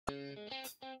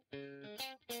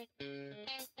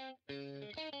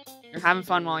You're having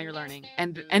fun while you're learning,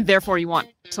 and therefore you want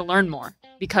to learn more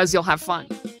because you'll have fun.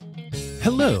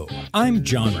 Hello, I'm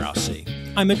John Rossi.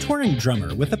 I'm a touring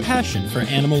drummer with a passion for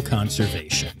animal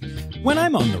conservation. When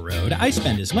I'm on the road, I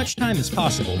spend as much time as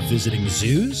possible visiting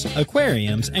zoos,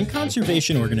 aquariums, and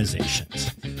conservation organizations.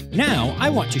 Now, I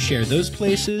want to share those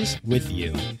places with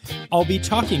you. I'll be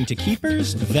talking to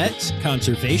keepers, vets,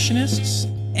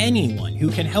 conservationists, anyone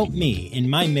who can help me in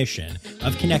my mission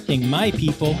of connecting my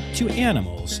people to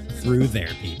animals through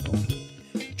their people.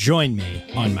 Join me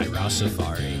on my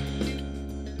Rossifari.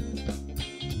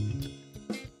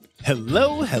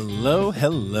 Hello, hello,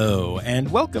 hello,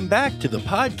 and welcome back to the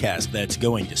podcast that's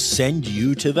going to send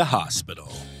you to the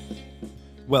hospital.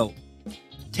 Well,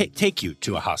 take you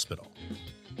to a hospital.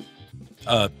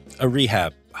 A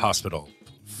rehab hospital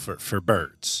for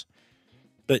birds.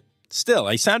 But still,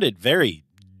 I sounded very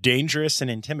dangerous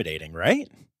and intimidating, right?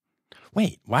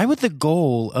 Wait, why would the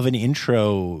goal of an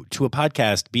intro to a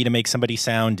podcast be to make somebody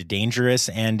sound dangerous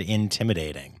and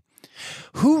intimidating?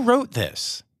 Who wrote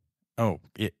this? Oh,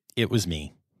 it was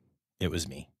me. It was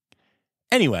me.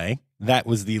 Anyway, that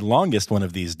was the longest one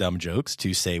of these dumb jokes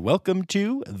to say welcome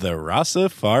to the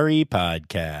Rossifari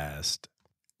podcast.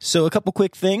 So a couple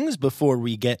quick things before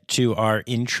we get to our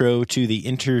intro to the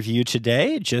interview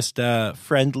today. Just a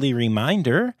friendly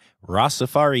reminder,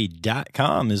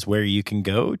 Rossifari.com is where you can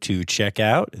go to check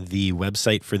out the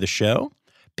website for the show.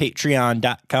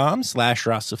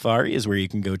 Patreon.com/Rossifari is where you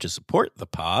can go to support the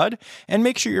pod. And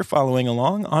make sure you're following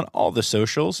along on all the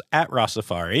socials at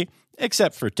Rossifari,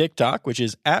 except for TikTok, which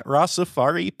is at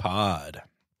RossiFariPod.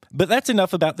 But that's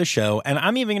enough about the show, and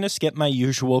I'm even going to skip my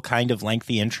usual kind of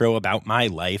lengthy intro about my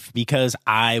life because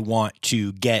I want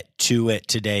to get to it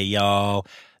today, y'all.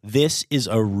 This is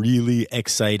a really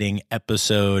exciting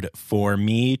episode for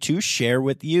me to share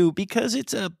with you because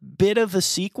it's a bit of a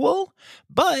sequel.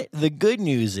 But the good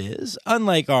news is,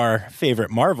 unlike our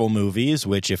favorite Marvel movies,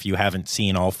 which if you haven't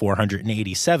seen all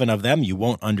 487 of them, you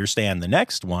won't understand the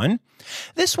next one.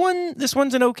 This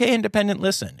one's an okay independent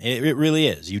listen. It really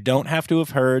is. You don't have to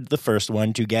have heard the first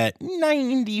one to get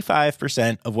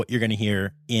 95% of what you're going to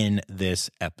hear in this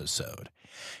episode.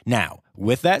 Now,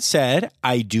 with that said,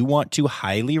 I do want to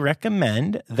highly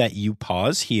recommend that you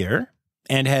pause here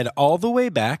and head all the way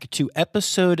back to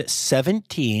episode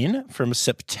 17 from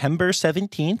September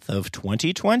 17th of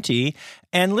 2020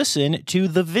 and listen to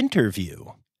the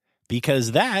VINterTWO,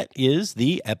 because that is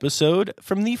the episode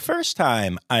from the first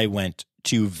time I went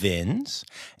to VINS,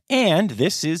 and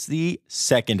this is the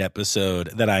second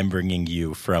episode that I'm bringing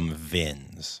you from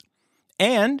VINS.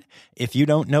 And if you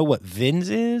don't know what VINS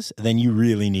is, then you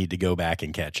really need to go back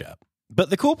and catch up.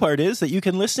 But the cool part is that you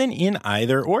can listen in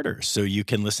either order. So you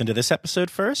can listen to this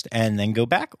episode first and then go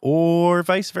back, or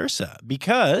vice versa,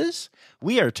 because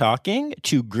we are talking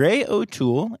to Grae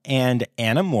O'Toole and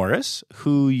Anna Morris,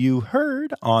 who you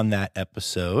heard on that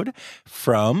episode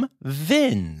from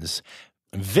VINS.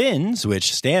 VINS,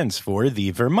 which stands for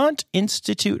the Vermont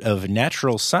Institute of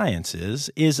Natural Sciences,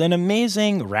 is an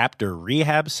amazing raptor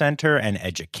rehab center and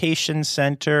education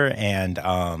center, and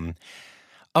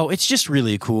it's just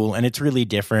really cool, and it's really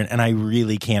different, and I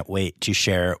really can't wait to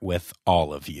share it with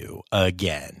all of you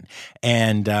again.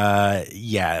 And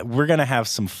we're going to have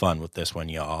some fun with this one,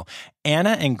 y'all.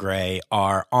 Anna and Grae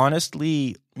are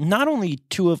honestly not only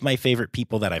two of my favorite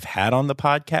people that I've had on the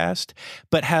podcast,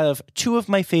 but have two of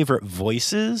my favorite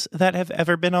voices that have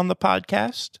ever been on the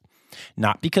podcast.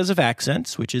 Not because of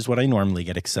accents, which is what I normally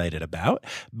get excited about,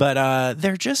 but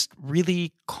they're just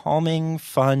really calming,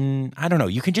 fun. I don't know.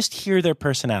 You can just hear their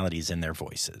personalities in their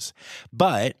voices.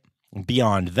 But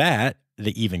beyond that,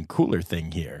 the even cooler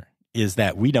thing here is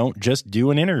that we don't just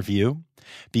do an interview,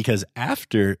 because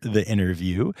after the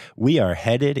interview, we are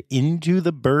headed into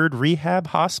the bird rehab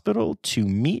hospital to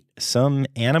meet some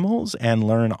animals and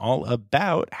learn all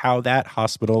about how that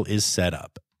hospital is set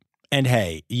up. And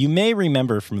hey, you may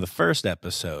remember from the first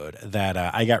episode that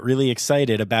I got really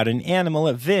excited about an animal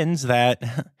at VINS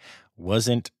that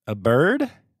wasn't a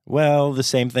bird. Well, the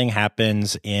same thing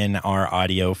happens in our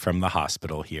audio from the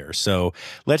hospital here. So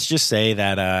let's just say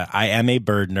that I am a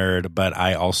bird nerd, but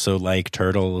I also like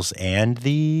turtles and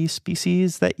the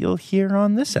species that you'll hear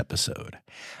on this episode.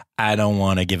 I don't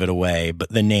want to give it away, but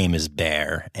the name is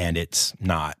Bear, and it's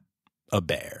not a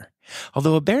bear.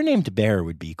 Although a bear named Bear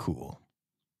would be cool.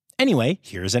 Anyway,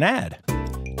 here's an ad.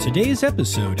 Today's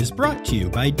episode is brought to you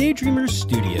by Daydreamers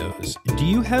Studios. Do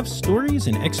you have stories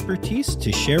and expertise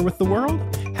to share with the world?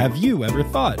 Have you ever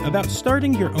thought about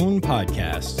starting your own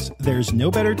podcasts? There's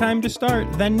no better time to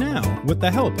start than now with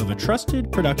the help of a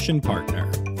trusted production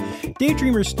partner.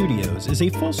 Daydreamer Studios is a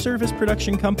full-service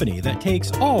production company that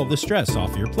takes all the stress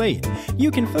off your plate. You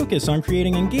can focus on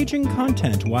creating engaging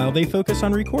content while they focus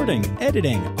on recording,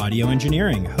 editing, audio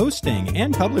engineering, hosting,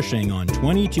 and publishing on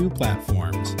 22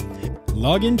 platforms.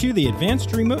 Log into the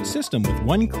advanced remote system with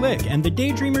one click, and the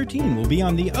Daydreamer team will be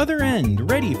on the other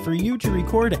end, ready for you to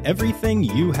record everything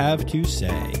you have to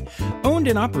say. Owned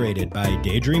and operated by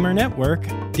Daydreamer Network,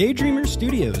 Daydreamer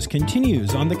Studios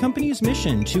continues on the company's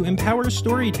mission to empower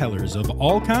storytellers of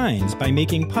all kinds by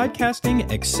making podcasting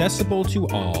accessible to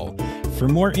all. For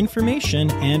more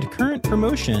information and current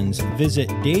promotions, visit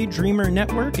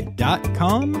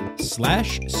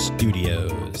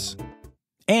daydreamernetwork.com/studios.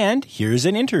 And here's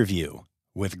an interview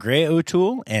with Grae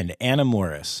O'Toole and Anna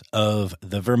Morris of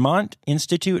the Vermont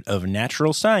Institute of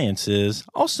Natural Sciences,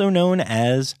 also known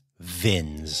as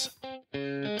VINS.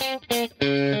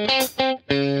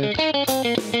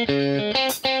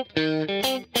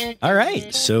 All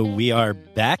right, so we are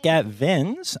back at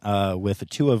VINS with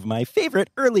two of my favorite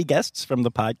early guests from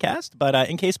the podcast. But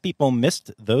in case people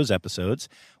missed those episodes,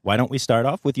 why don't we start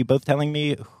off with you both telling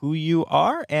me who you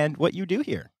are and what you do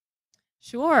here?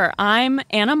 Sure. I'm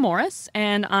Anna Morris,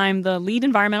 and I'm the lead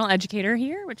environmental educator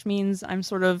here, which means I'm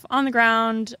sort of on the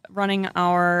ground running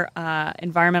our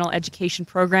environmental education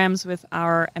programs with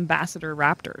our ambassador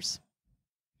raptors.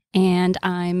 And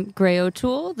I'm Grae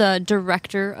O'Toole, the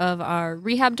director of our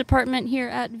rehab department here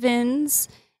at VINS.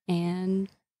 And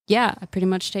yeah, I pretty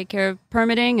much take care of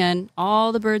permitting and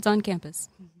all the birds on campus.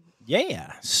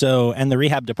 Yeah. So, and the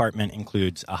rehab department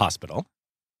includes a hospital.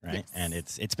 Right. Yes. And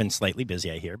it's been slightly busy,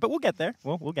 I hear, but we'll get there.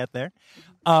 We'll get there.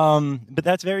 But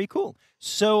that's very cool.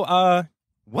 So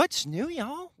what's new,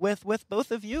 y'all, with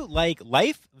both of you? Like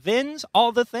life, VINS,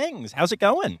 all the things. How's it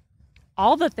going?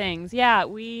 All the things. Yeah,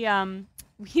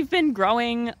 we've been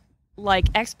growing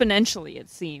like exponentially, it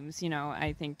seems. You know,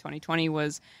 I think 2020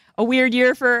 was a weird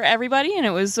year for everybody, and it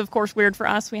was, of course, weird for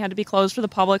us. We had to be closed for the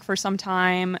public for some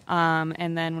time.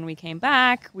 And then when we came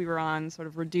back, we were on sort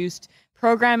of reduced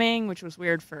programming, which was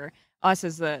weird for us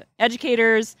as the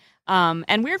educators,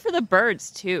 and weird for the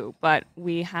birds too. But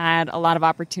we had a lot of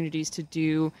opportunities to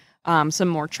do some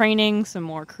more training, some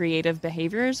more creative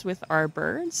behaviors with our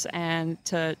birds, and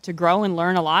to grow and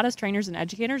learn a lot as trainers and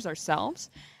educators ourselves.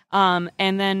 And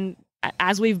then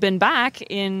as we've been back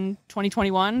in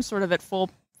 2021, sort of at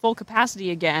full capacity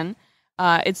again,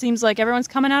 it seems like everyone's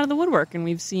coming out of the woodwork, and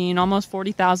we've seen almost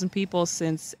 40,000 people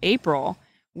since April,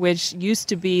 which used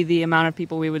to be the amount of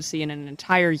people we would see in an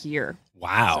entire year.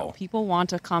 Wow. So people want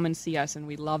to come and see us, and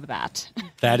we love that.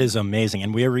 That is amazing.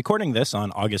 And we are recording this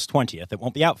on August 20th. It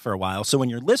won't be out for a while. So when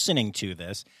you're listening to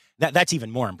this, that's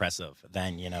even more impressive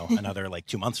than, another like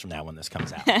 2 months from now when this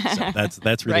comes out. So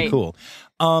that's really Right. cool.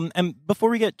 And before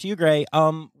we get to you, Grae,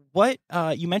 what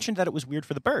you mentioned that it was weird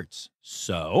for the birds.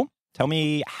 So tell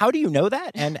me, how do you know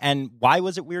that? And why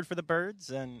was it weird for the birds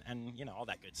and all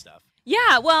that good stuff?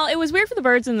 Yeah, well, it was weird for the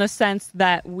birds in the sense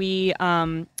that we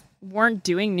weren't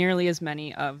doing nearly as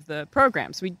many of the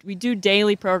programs. We do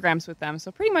daily programs with them,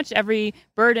 so pretty much every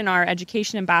bird in our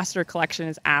education ambassador collection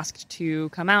is asked to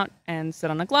come out and sit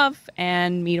on a glove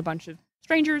and meet a bunch of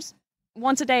strangers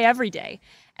once a day, every day.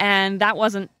 And that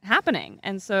wasn't happening,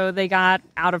 and so they got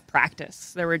out of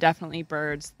practice. There were definitely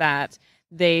birds that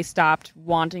they stopped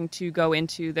wanting to go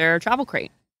into their travel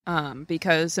crate.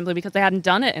 Because they hadn't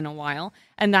done it in a while.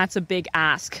 And that's a big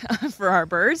ask for our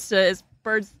birds. As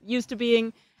birds used to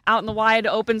being out in the wide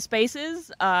open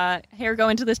spaces, here, go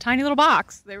into this tiny little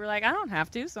box. They were like, I don't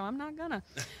have to, so I'm not gonna.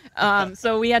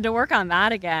 So we had to work on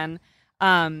that again.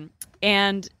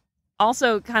 And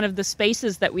also kind of the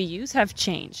spaces that we use have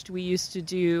changed. We used to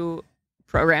do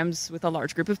programs with a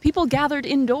large group of people gathered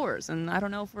indoors. And I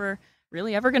don't know if we're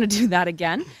really ever going to do that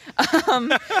again.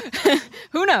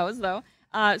 Who knows, though.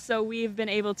 So we've been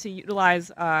able to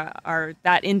utilize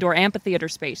that indoor amphitheater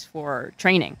space for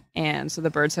training. And so the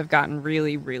birds have gotten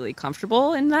really, really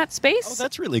comfortable in that space. Oh,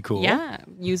 that's really cool. Yeah,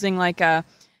 using like a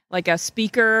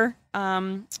speaker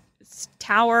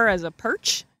tower as a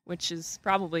perch, which is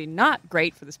probably not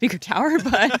great for the speaker tower,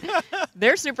 but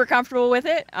they're super comfortable with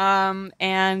it.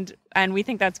 And we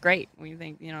think that's great. We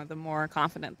think, the more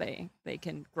confident they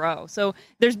can grow. So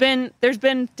there's been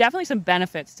definitely some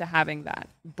benefits to having that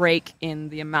break in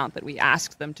the amount that we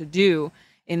asked them to do,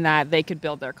 in that they could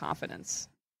build their confidence.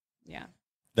 Yeah.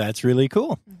 That's really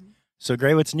cool. Mm-hmm. So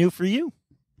Grae, what's new for you?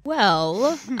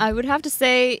 Well, I would have to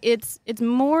say it's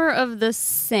more of the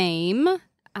same.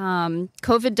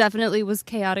 COVID definitely was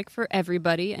chaotic for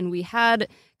everybody, and we had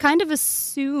kind of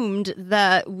assumed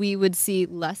that we would see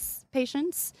less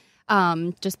patients,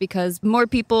 just because more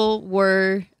people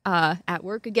were at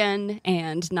work again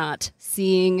and not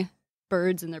seeing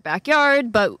birds in their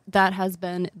backyard, but that has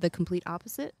been the complete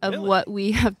opposite of what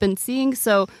we have been seeing.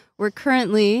 So we're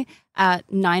currently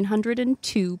at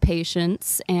 902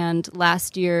 patients, and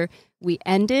last year we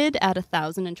ended at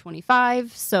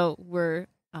 1,025. So we're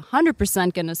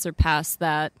 100% going to surpass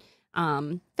that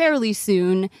fairly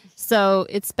soon. So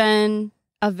it's been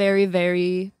a very,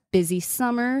 very busy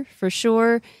summer for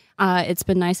sure. It's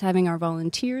been nice having our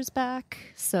volunteers back.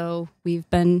 So we've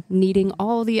been needing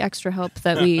all the extra help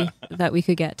that we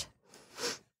could get.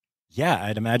 Yeah,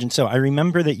 I'd imagine so. I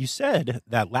remember that you said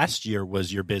that last year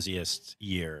was your busiest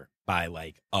year by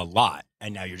like a lot,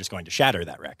 and now you're just going to shatter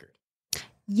that record.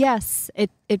 Yes,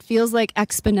 it feels like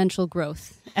exponential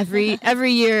growth.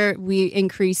 Every year we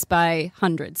increase by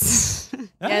hundreds.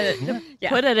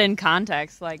 Put it in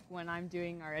context. Like when I'm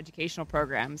doing our educational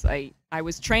programs, I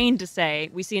was trained to say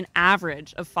we see an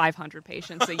average of 500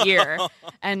 patients a year,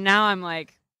 and now I'm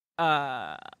like,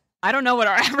 I don't know what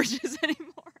our average is anymore.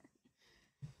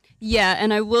 Yeah,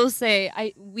 and I will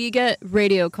say we get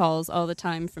radio calls all the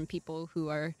time from people who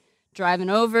are driving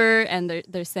over, and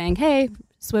they're saying, "Hey,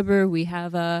 Swibber, we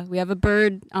have a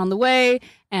bird on the way,"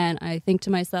 and I think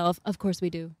to myself, "Of course we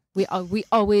do. We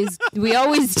always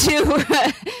do."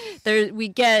 We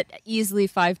get easily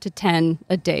 5 to 10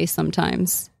 a day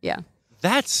sometimes. Yeah,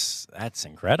 that's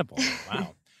incredible.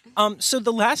 Wow. So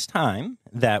the last time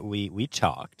that we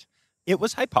talked, it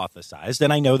was hypothesized,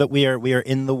 and I know that we are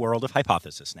in the world of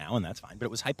hypothesis now, and that's fine. But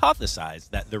it was hypothesized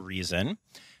that the reason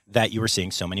that you were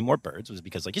seeing so many more birds was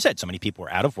because, like you said, so many people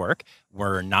were out of work,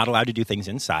 were not allowed to do things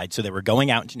inside, so they were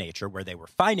going out into nature where they were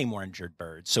finding more injured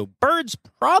birds. So birds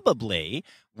probably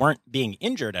weren't being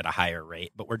injured at a higher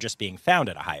rate, but were just being found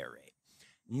at a higher rate.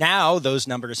 Now those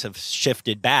numbers have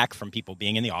shifted back from people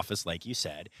being in the office, like you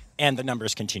said, and the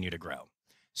numbers continue to grow.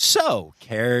 So,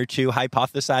 care to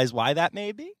hypothesize why that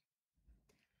may be?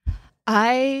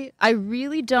 I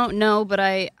really don't know, but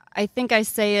I think I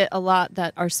say it a lot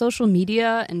that our social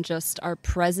media and just our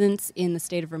presence in the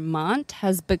state of Vermont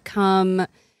has become,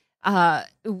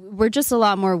 we're just a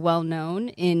lot more well-known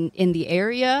in the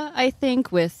area, I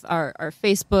think, with our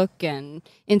Facebook and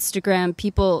Instagram.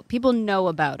 People know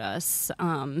about us,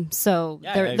 so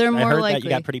they're more likely. I heard that you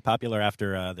got pretty popular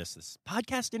after this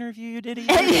podcast interview you did.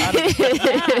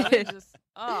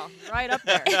 Right up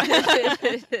there.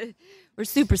 We're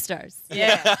superstars.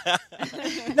 Yeah.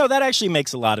 No, that actually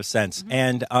makes a lot of sense. Mm-hmm.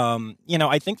 And,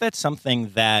 I think that's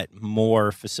something that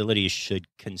more facilities should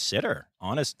consider,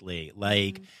 honestly.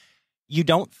 Like, you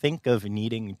don't think of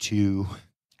needing to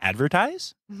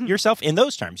advertise yourself in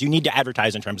those terms. You need to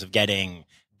advertise in terms of getting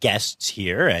guests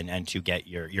here and to get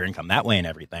your income that way and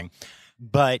everything.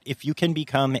 But if you can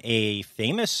become a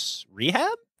famous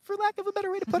rehab, for lack of a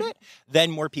better way to put it,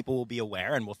 then more people will be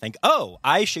aware and will think, oh,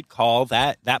 I should call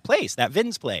that place, that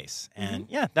VINS place. And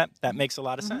that makes a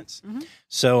lot of sense. Mm-hmm.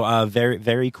 So very,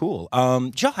 very cool.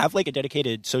 Do y'all have like a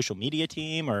dedicated social media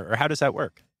team or how does that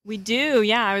work? We do,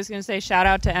 yeah. I was going to say shout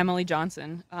out to Emily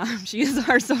Johnson. She's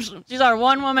our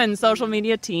one-woman social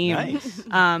media team.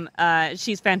 Nice.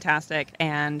 She's fantastic,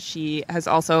 and she has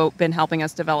also been helping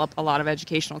us develop a lot of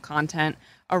educational content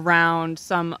around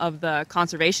some of the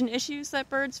conservation issues that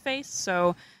birds face.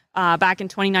 So back in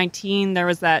 2019, there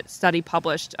was that study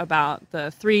published about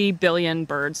the 3 billion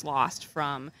birds lost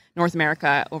from North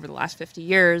America over the last 50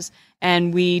 years.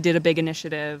 And we did a big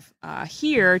initiative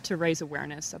here to raise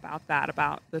awareness about that,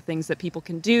 about the things that people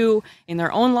can do in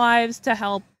their own lives to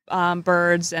help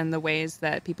birds and the ways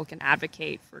that people can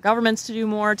advocate for governments to do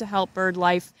more to help bird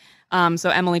life. So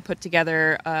Emily put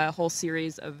together a whole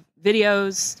series of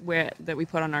videos that we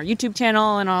put on our YouTube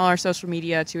channel and all our social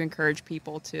media to encourage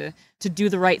people to do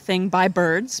the right thing by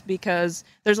birds, because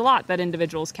there's a lot that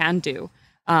individuals can do.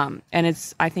 And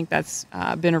I think that's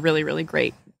been a really, really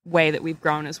great way that we've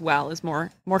grown as well, is more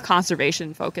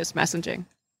conservation focused messaging.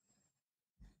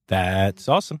 That's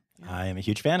awesome. I am a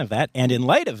huge fan of that. And in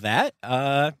light of that,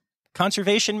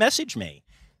 conservation message me.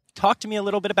 Talk to me a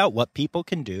little bit about what people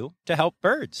can do to help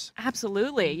birds.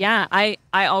 Absolutely. Yeah. I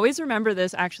always remember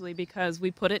this actually because we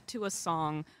put it to a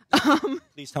song.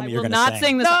 Please tell me you're going to sing. I will not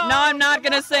sing this. No, I'm not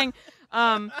going to sing.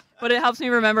 But it helps me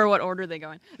remember what order they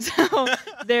go in. So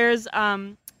there's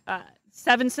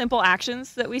 7 simple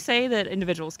actions that we say that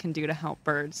individuals can do to help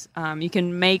birds. You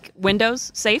can make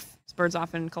windows safe. Birds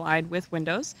often collide with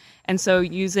windows. And so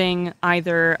using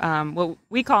either what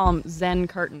we call them Zen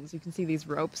curtains. You can see these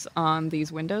ropes on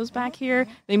these windows back here.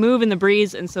 They move in the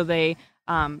breeze, and so they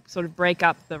sort of break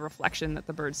up the reflection that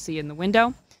the birds see in the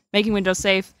window. Making windows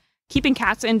safe. Keeping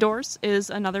cats indoors is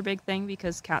another big thing,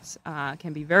 because cats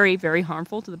can be very, very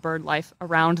harmful to the bird life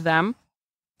around them.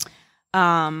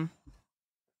 Plant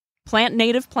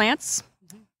native plants.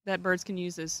 that birds can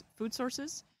use as food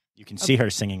sources. You can see her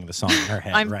singing the song in her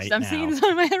head I'm now. singing the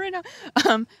song in my head right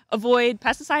now. Avoid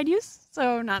pesticide use,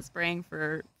 so not spraying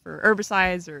for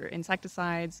herbicides or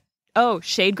insecticides. Oh,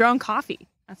 shade-grown coffee.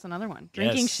 That's another one.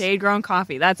 Drinking shade-grown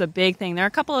coffee. That's a big thing. There are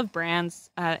a couple of brands,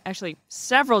 actually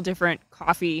several different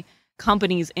coffee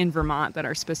companies in Vermont that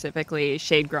are specifically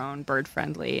shade-grown,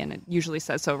 bird-friendly, and it usually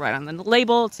says so right on the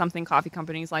label. It's something coffee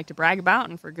companies like to brag about,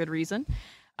 and for good reason.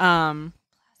 Plastic, right?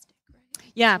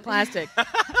 Yeah, plastic.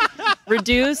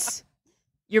 Reduce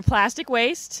your plastic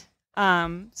waste,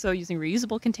 so using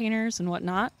reusable containers and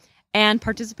whatnot, and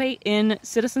participate in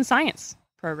citizen science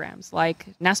programs like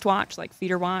Nest Watch, like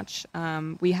Feeder Watch.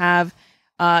 We have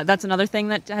that's another thing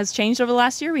that has changed over the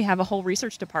last year. We have a whole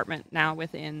research department now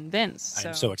within VINS.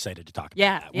 I'm so excited to talk about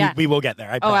that. Yeah. We will get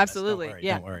there. I promise. Absolutely.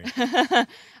 Don't worry.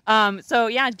 So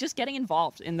just getting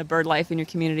involved in the bird life in your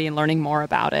community and learning more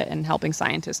about it and helping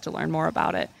scientists to learn more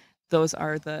about it. Those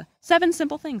are the 7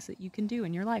 simple things that you can do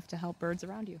in your life to help birds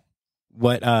around you.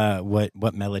 What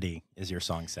melody is your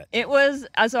song set to? It was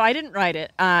so I didn't write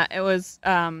it. It was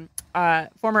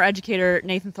former educator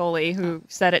Nathan Tholey who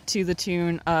set it to the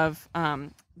tune of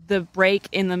the break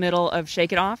in the middle of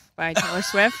 "Shake It Off" by Taylor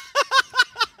Swift.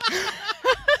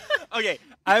 Okay,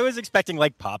 I was expecting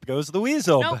like "Pop Goes the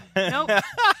Weasel." Nope.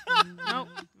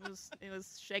 It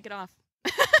was "Shake It Off."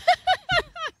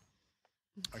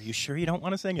 Are you sure you don't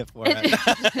want to sing it for us?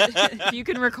 If you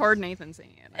can record Nathan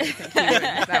singing it, I think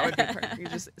that would be perfect. You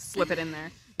just slip it in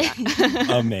there.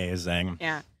 Yeah. Amazing.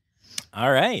 Yeah.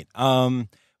 All right.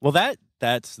 Well,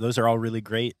 those are all really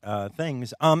great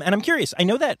things. And I'm curious. I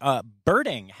know that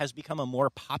birding has become a more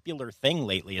popular thing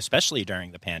lately, especially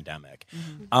during the pandemic.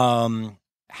 Mm-hmm.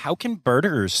 How can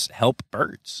birders help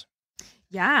birds?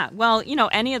 Yeah. Well,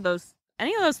 any of those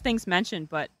things mentioned,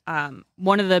 but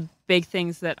one of the big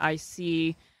things that I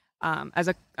see as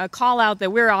a call out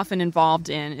that we're often involved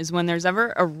in is when there's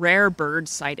ever a rare bird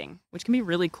sighting, which can be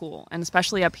really cool. And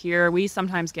especially up here, we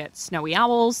sometimes get snowy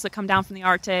owls that come down from the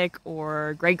Arctic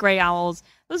or great gray owls.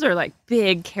 Those are like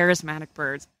big, charismatic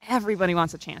birds. Everybody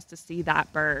wants a chance to see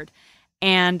that bird.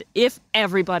 And if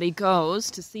everybody goes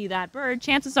to see that bird,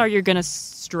 chances are you're going to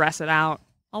stress it out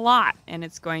a lot, and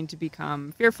it's going to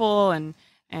become fearful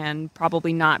and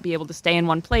probably not be able to stay in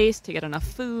one place to get enough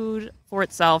food for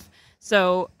itself.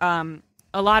 So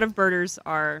a lot of birders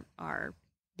are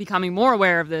becoming more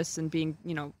aware of this and being,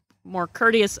 more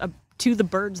courteous to the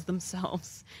birds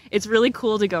themselves. It's really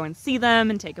cool to go and see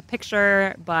them and take a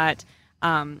picture, but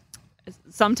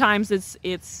sometimes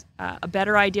it's a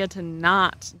better idea to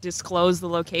not disclose the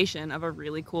location of a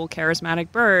really cool,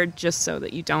 charismatic bird just so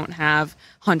that you don't have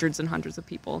hundreds and hundreds of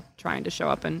people trying to show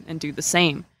up and do the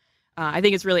same. I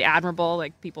think it's really admirable,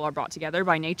 like people are brought together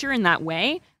by nature in that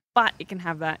way, but it can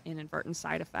have that inadvertent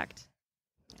side effect.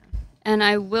 Yeah. And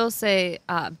I will say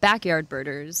backyard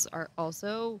birders are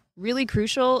also really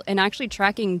crucial in actually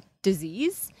tracking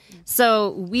disease.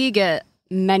 So we get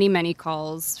many, many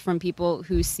calls from people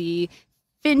who see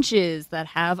finches that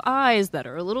have eyes that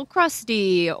are a little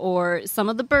crusty, or some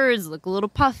of the birds look a little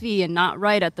puffy and not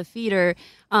right at the feeder.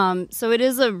 So it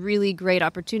is a really great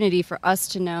opportunity for us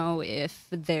to know if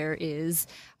there is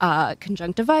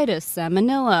conjunctivitis,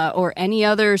 salmonella, or any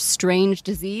other strange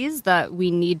disease that we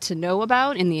need to know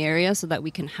about in the area so that we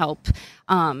can help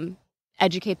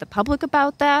educate the public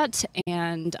about that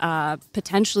and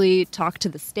potentially talk to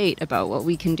the state about what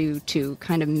we can do to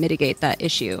kind of mitigate that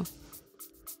issue.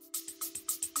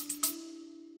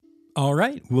 All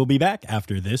right, we'll be back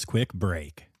after this quick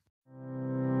break.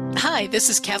 Hi, this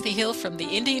is Kathy Hill from the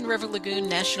Indian River Lagoon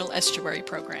National Estuary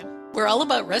Program. We're all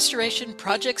about restoration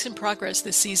projects in progress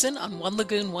this season on One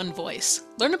Lagoon, One Voice.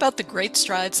 Learn about the great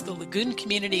strides the lagoon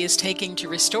community is taking to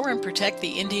restore and protect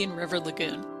the Indian River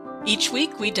Lagoon. Each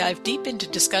week, we dive deep into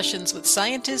discussions with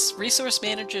scientists, resource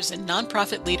managers, and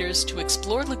nonprofit leaders to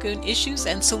explore lagoon issues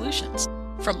and solutions.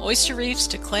 From oyster reefs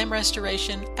to clam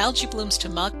restoration, algae blooms to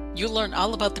muck, you'll learn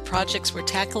all about the projects we're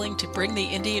tackling to bring the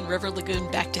Indian River Lagoon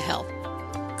back to health.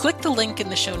 Click the link in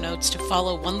the show notes to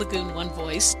follow One Lagoon, One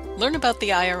Voice, learn about the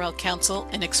IRL Council,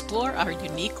 and explore our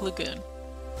unique lagoon.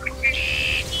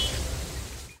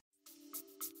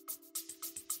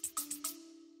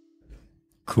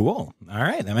 Cool. All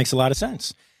right, that makes a lot of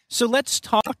sense. So let's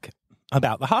talk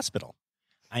about the hospital.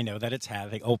 I know that it's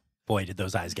having... Oh, boy, did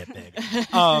those eyes get big.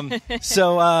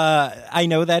 So I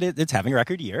know that it's having a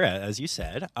record year, as you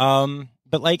said.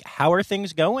 But, how are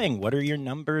things going? What are your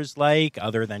numbers like,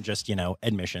 other than just,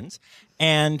 admissions?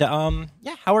 And,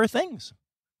 how are things?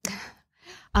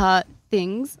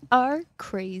 Things are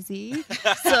crazy.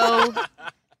 So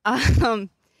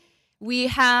We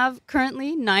have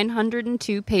currently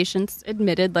 902 patients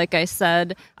admitted. Like I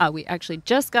said, we actually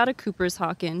just got a Cooper's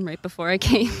Hawk in right before I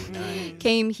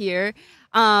came here.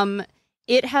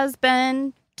 It has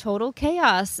been total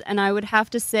chaos, and I would have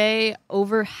to say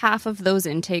over half of those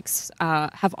intakes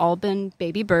have all been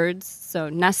baby birds, so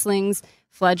nestlings,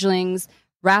 fledglings,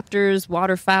 raptors,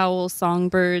 waterfowl,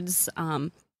 songbirds,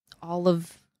 all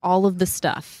of the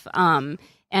stuff.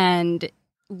 And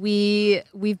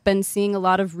we've been seeing a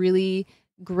lot of really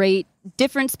great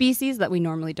different species that we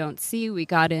normally don't see. We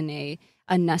got in a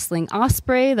nestling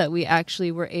osprey that we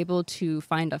actually were able to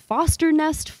find a foster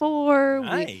nest for.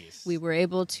 Nice. We were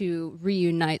able to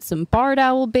reunite some barred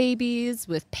owl babies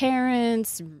with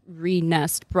parents,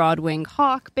 re-nest broadwing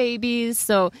hawk babies.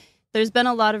 So there's been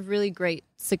a lot of really great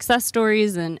success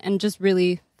stories and just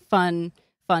really fun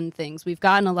things. We've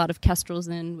gotten a lot of kestrels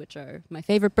in, which are my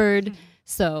favorite bird.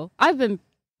 So I've been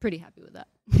pretty happy with that.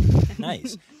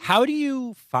 Nice. How do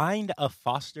you find a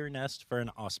foster nest for an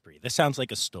osprey? This sounds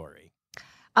like a story.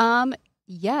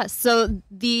 Yes. So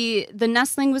the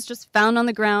nestling was just found on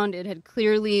the ground. It had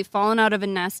clearly fallen out of a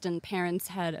nest and parents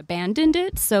had abandoned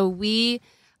it. So we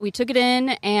took it in,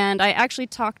 and I actually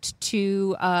talked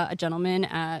to a gentleman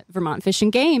at Vermont Fish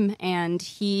and Game, and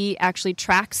he actually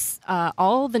tracks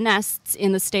all the nests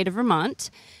in the state of Vermont.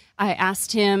 I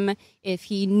asked him if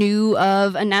he knew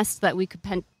of a nest that we could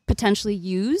potentially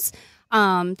use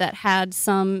that had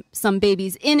some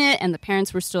babies in it, and the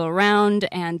parents were still around,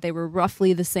 and they were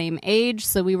roughly the same age.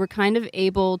 So we were kind of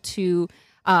able to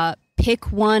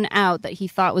pick one out that he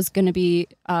thought was going to be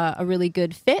a really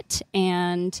good fit,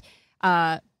 and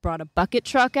brought a bucket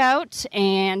truck out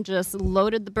and just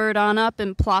loaded the bird on up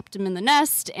and plopped him in the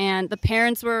nest. And the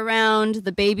parents were around.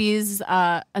 The babies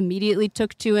immediately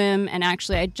took to him. And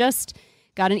actually, I just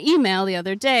got an email the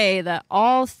other day that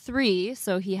all three,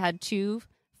 so he had two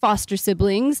foster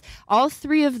siblings, all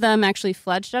three of them actually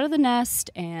fledged out of the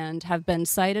nest and have been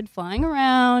sighted flying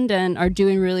around and are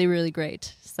doing really, really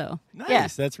great. So, Nice. yeah.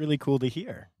 That's really cool to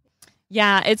hear.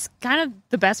 Yeah, it's kind of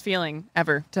the best feeling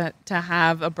ever to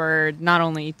have a bird, not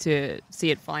only to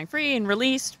see it flying free and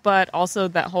released, but also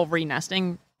that whole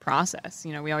re-nesting process.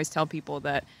 You know, we always tell people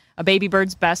that a baby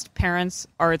bird's best parents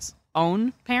are its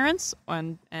own parents,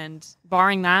 and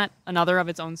barring that, another of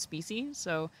its own species.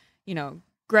 So, you know,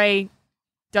 Grae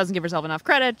doesn't give herself enough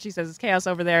credit. She says it's chaos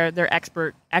over there. They're excellent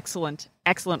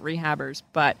rehabbers,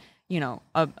 but you know,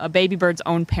 a baby bird's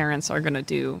own parents are going to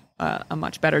do a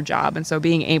much better job. And so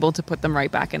being able to put them right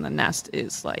back in the nest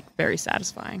is like very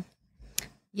satisfying.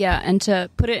 Yeah, and to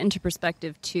put it into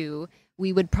perspective too,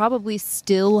 we would probably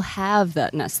still have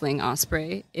that nestling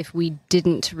osprey if we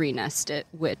didn't re-nest it,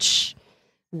 which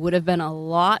would have been a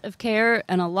lot of care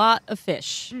and a lot of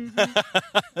fish.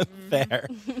 Fair.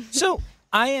 So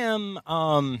I am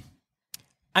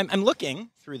I'm looking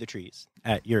through the trees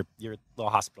at your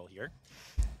little hospital here.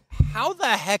 How the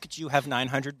heck do you have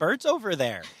 900 birds over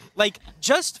there? Like,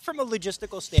 just from a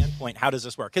logistical standpoint, how does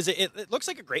this work? Because it looks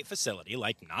like a great facility,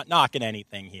 like not knocking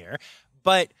anything here,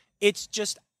 but it's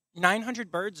just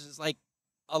 900 birds is like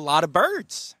a lot of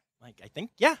birds. Like, I think,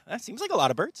 yeah, that seems like a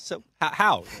lot of birds. So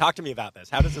how? Talk to me about this.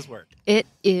 How does this work? It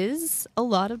is a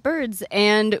lot of birds,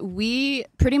 and we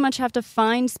pretty much have to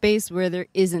find space where there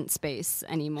isn't space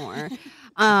anymore.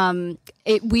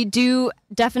 We do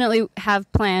definitely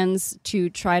have plans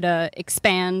to try to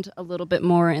expand a little bit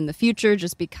more in the future,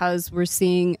 just because we're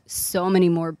seeing so many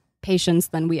more patients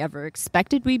than we ever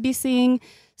expected we'd be seeing.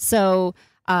 So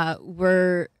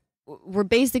we're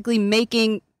basically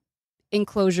making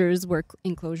enclosures where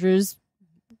enclosures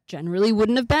generally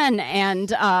wouldn't have been,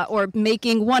 and or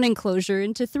making one enclosure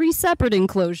into 3 separate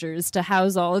enclosures to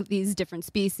house all of these different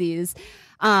species.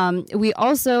 We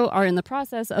also are in the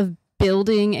process of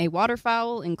building a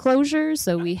waterfowl enclosure.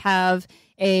 So we have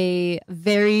a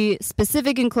very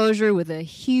specific enclosure with a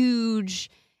huge,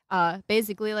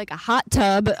 basically like a hot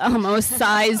tub almost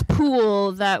size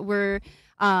pool that we're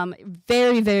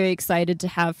very, very excited to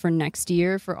have for next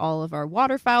year for all of our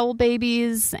waterfowl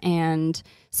babies. And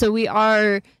so we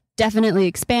are definitely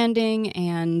expanding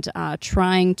and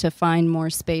trying to find more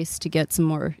space to get some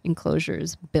more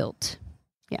enclosures built.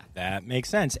 Yeah. That makes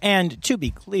sense. And to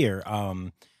be clear,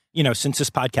 you know, since this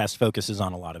podcast focuses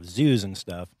on a lot of zoos and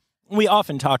stuff, we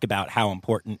often talk about how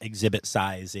important exhibit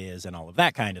size is and all of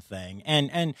that kind of thing.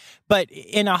 But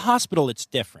in a hospital, it's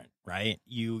different, right?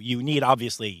 You need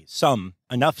obviously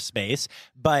enough space,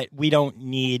 but we don't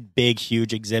need big,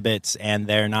 huge exhibits, and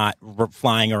they're not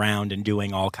flying around and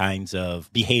doing all kinds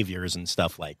of behaviors and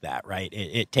stuff like that, right?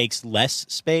 It takes less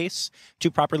space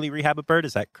to properly rehab a bird.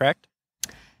 Is that correct?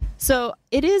 So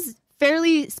it is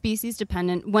fairly species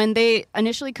dependent. When they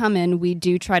initially come in, we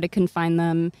do try to confine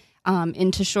them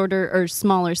into shorter or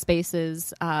smaller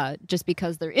spaces just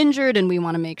because they're injured and we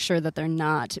want to make sure that they're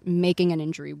not making an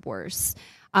injury worse.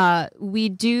 We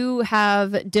do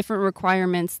have different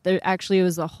requirements. There actually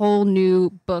was a whole new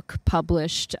book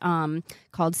published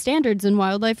called Standards in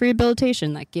Wildlife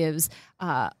Rehabilitation that gives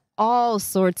all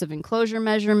sorts of enclosure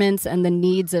measurements and the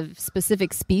needs of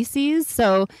specific species.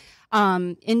 So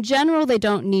in general, they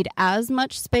don't need as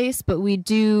much space, but we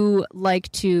do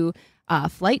like to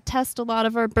flight test a lot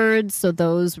of our birds, so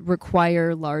those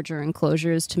require larger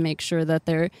enclosures to make sure that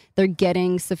they're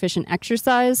getting sufficient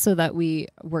exercise so that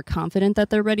we're confident that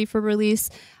they're ready for release.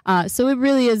 So it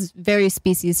really is very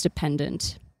species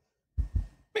dependent.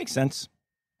 Makes sense.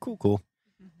 Cool.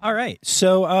 All right.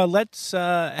 So let's,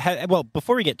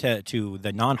 before we get to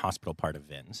the non-hospital part of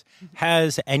VINS,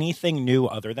 has anything new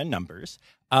other than numbers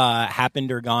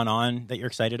happened or gone on that you're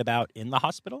excited about in the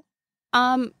hospital?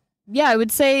 Yeah, I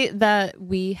would say that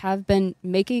we have been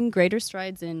making greater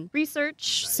strides in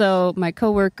research. Nice. So my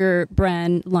coworker,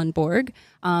 Bran Lundborg,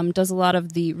 does a lot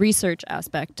of the research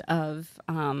aspect of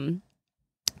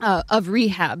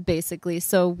rehab, basically.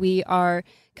 So we are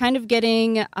kind of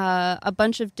getting a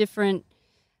bunch of different...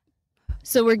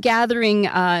 So we're gathering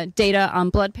data on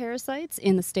blood parasites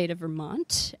in the state of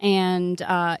Vermont, and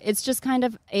it's just kind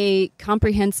of a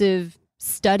comprehensive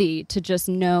study to just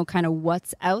know kind of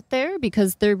what's out there,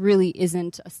 because there really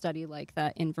isn't a study like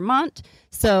that in Vermont.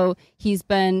 So he's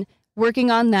been working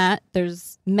on that.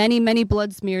 There's many, many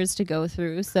blood smears to go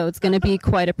through, so it's going to be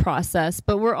quite a process.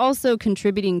 But we're also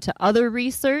contributing to other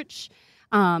research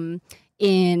in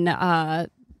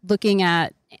looking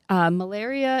at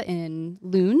malaria in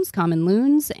loons, common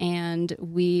loons, and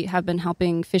we have been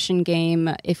helping Fish and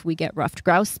Game if we get ruffed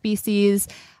grouse species,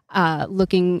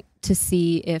 looking to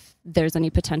see if there's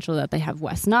any potential that they have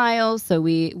West Nile, so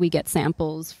we get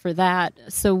samples for that.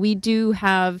 So we do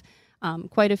have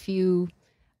quite a few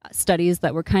studies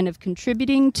that we're kind of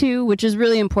contributing to, which is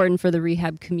really important for the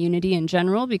rehab community in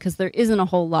general, because there isn't a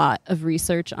whole lot of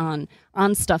research on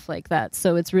stuff like that.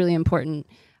 So it's really important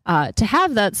to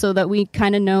have that so that we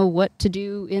kind of know what to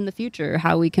do in the future,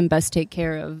 how we can best take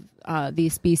care of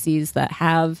these species that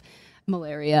have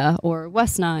malaria or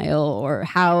West Nile, or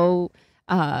how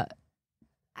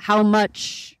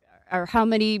much or how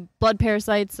many blood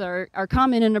parasites are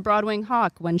common in a broadwing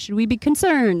hawk. When should we be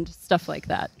concerned? Stuff like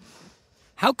that.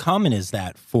 How common is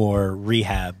that for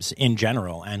rehabs in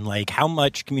general? And like, how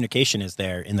much communication is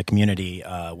there in the community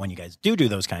when you guys do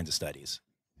those kinds of studies?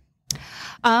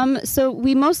 So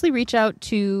we mostly reach out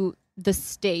to the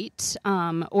state,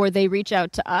 or they reach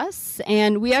out to us,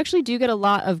 and we actually do get a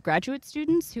lot of graduate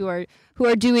students who are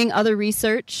doing other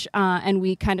research, and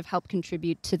we kind of help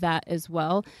contribute to that as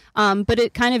well. But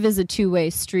it kind of is a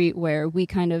two-way street where we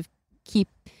kind of keep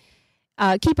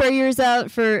our ears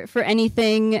out for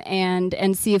anything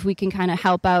and see if we can kind of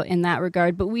help out in that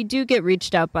regard. But we do get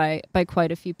reached out by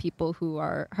quite a few people who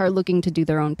are looking to do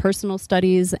their own personal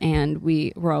studies, and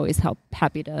we're always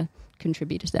happy to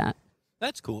contribute to that.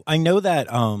 That's cool. I know that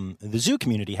the zoo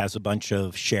community has a bunch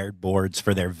of shared boards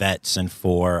for their vets and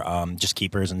for just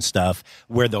keepers and stuff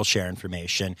where they'll share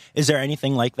information. Is there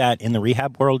anything like that in the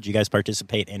rehab world? Do you guys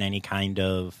participate in any kind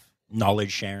of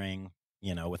knowledge sharing,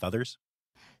 with others?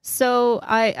 So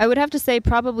I would have to say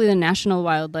probably the National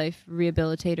Wildlife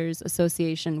Rehabilitators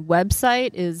Association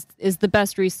website is the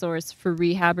best resource for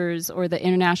rehabbers, or the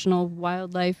International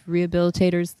Wildlife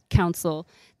Rehabilitators Council.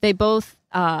 They both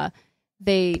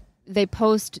they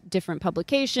post different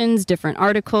publications, different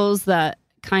articles that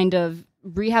kind of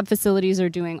rehab facilities are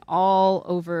doing all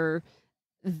over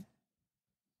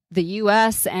the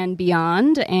U.S. and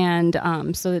beyond. And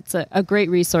so it's a great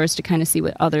resource to kind of see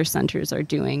what other centers are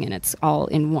doing, and it's all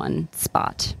in one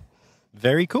spot.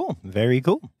 Very cool. Very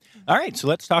cool. All right, so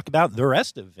let's talk about the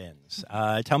rest of VINS.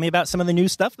 Tell me about some of the new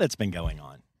stuff that's been going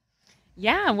on.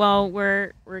 Yeah, well,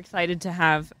 we're excited to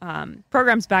have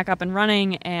programs back up and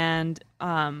running, and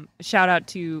shout out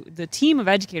to the team of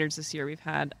educators this year. We've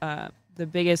had the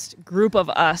biggest group of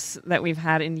us that we've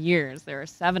had in years. There are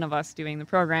 7 of us doing the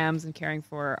programs and caring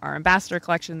for our ambassador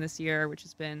collection this year, which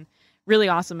has been really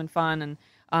awesome and fun, and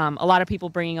a lot of people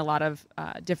bringing a lot of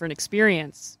different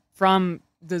experience from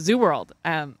the zoo world.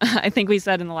 I think we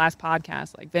said in the last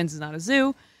podcast, like, VINS is not a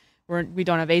zoo. We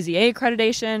don't have AZA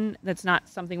accreditation. That's not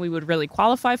something we would really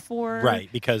qualify for. Right,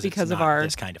 because it's of not our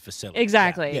this kind of facility.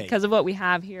 Exactly, because of what we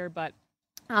have here. But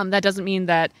that doesn't mean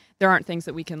that there aren't things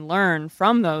that we can learn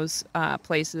from those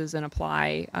places and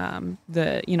apply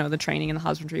the training in the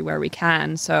husbandry where we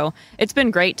can. So it's been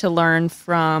great to learn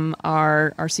from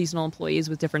our seasonal employees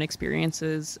with different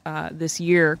experiences this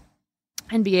year.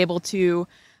 and be able to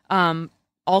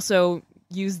also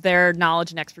use their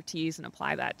knowledge and expertise and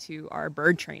apply that to our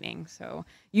bird training. So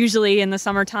usually in the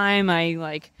summertime,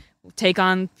 I take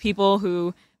on people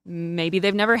who maybe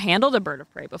they've never handled a bird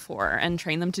of prey before and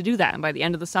train them to do that. And by the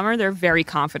end of the summer, they're very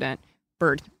confident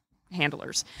bird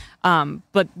handlers.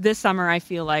 But this summer, I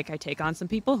feel like I take on some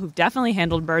people who've definitely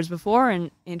handled birds before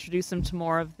and introduce them to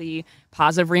more of the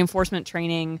positive reinforcement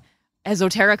training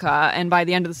esoterica. And by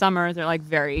the end of the summer, they're like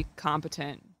very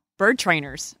competent bird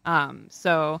trainers.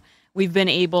 So we've been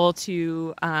able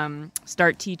to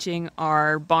start teaching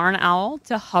our barn owl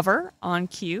to hover on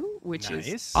cue, which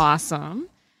is awesome.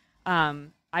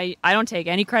 I don't take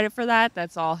any credit for that.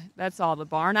 That's all the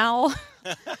barn owl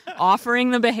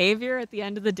offering the behavior at the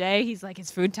end of the day. He's like,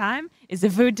 it's food time? Is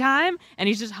it food time? And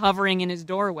he's just hovering in his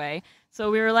doorway. So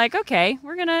we were like, okay,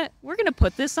 we're gonna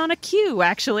put this on a cue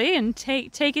actually, and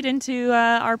take it into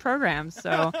our program.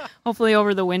 So hopefully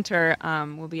over the winter,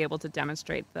 we'll be able to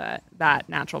demonstrate that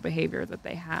natural behavior that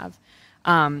they have.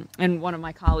 And one of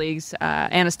my colleagues,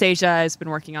 Anastasia, has been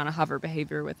working on a hover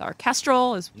behavior with our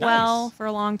kestrel as well for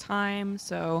a long time.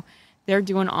 So they're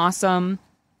doing awesome.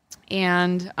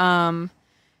 And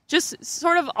just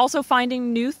sort of also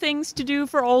finding new things to do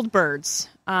for old birds.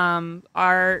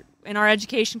 In our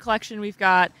education collection, we've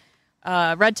got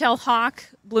red-tailed hawk,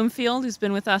 Bloomfield, who's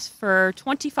been with us for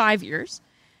 25 years.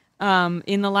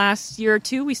 In the last year or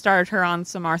two, we started her on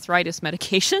some arthritis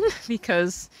medication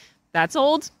because that's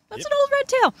old. That's an old red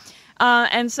tail.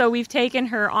 And so we've taken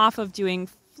her off of doing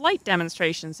flight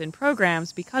demonstrations in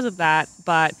programs because of that,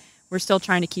 but we're still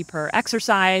trying to keep her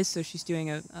exercise, so she's doing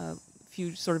a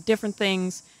few sort of different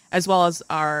things, as well as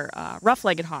our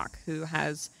rough-legged hawk, who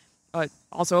has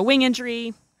also a wing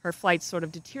injury. Her flights sort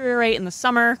of deteriorate in the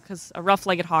summer because a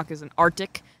rough-legged hawk is an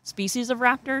Arctic species of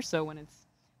raptor, so when it's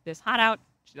this hot out,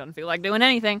 she doesn't feel like doing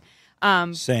anything.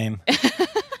 Same.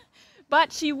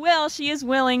 But she is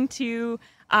willing to,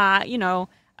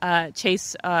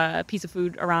 chase a piece of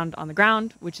food around on the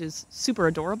ground, which is super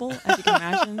adorable, as you can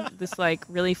imagine. This like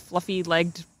really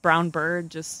fluffy-legged brown bird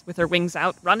just with her wings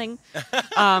out running.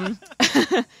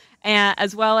 And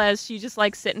as well as she just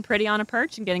likes sitting pretty on a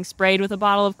perch and getting sprayed with a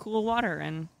bottle of cool water.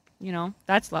 And,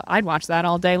 I'd watch that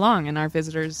all day long, and our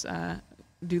visitors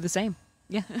do the same.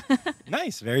 Yeah.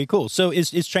 Nice. Very cool. So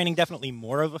is training definitely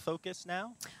more of a focus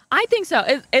now? I think so,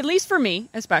 at least for me,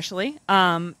 especially,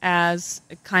 as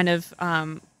kind of,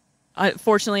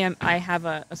 fortunately, I have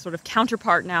a sort of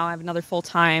counterpart now. I have another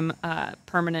full-time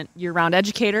permanent year-round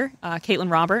educator,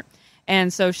 Caitlin Robert.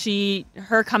 And so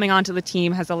her coming onto the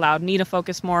team has allowed me to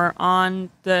focus more on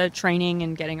the training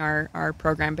and getting our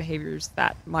program behaviors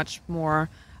that much more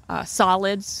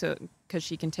solid, so because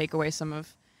she can take away some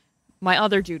of my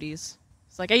other duties.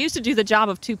 It's like I used to do the job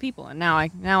of two people, and now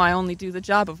I only do the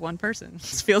job of one person. It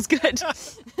feels good.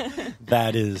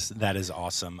 That is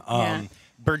awesome. Yeah.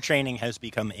 Bird training has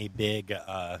become a big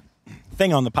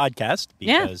thing on the podcast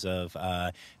because of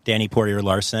Danny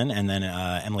Poirier-Larson and then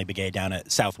Emily Begay down at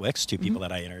Southwicks, two people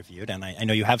that I interviewed. And I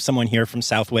know you have someone here from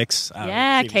Southwicks.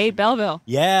 Kate Belleville.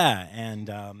 Yeah,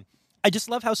 and I just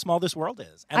love how small this world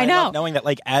is. And I know. love knowing that,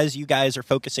 like, as you guys are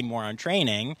focusing more on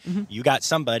training, you got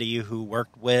somebody who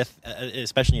worked with,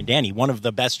 especially in Danny, one of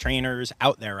the best trainers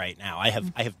out there right now. I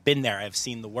have been there. I've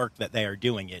seen the work that they are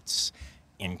doing. It's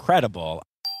incredible.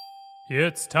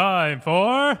 It's time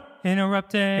for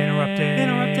Interrupting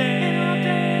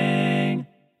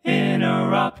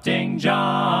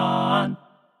John.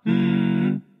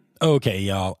 Okay,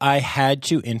 y'all, I had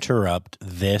to interrupt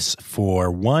this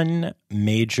for one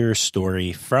major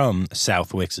story from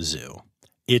Southwicks Zoo.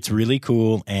 It's really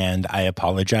cool, and I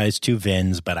apologize to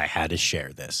VINS, but I had to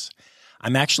share this.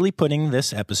 I'm actually putting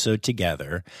this episode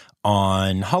together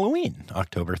on Halloween,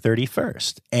 October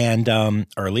 31st. And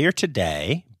earlier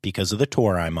today, because of the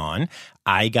tour I'm on,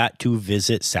 I got to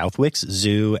visit Southwicks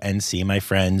Zoo and see my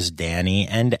friends Danny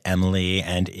and Emily,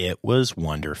 and it was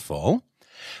wonderful.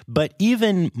 But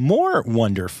even more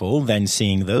wonderful than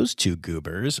seeing those two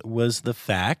goobers was the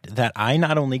fact that I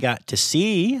not only got to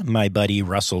see my buddy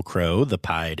Russell Crowe, the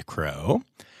pied crow,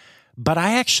 but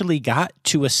I actually got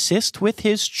to assist with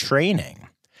his training.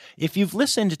 If you've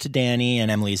listened to Danny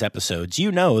and Emily's episodes,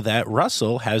 you know that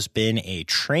Russell has been a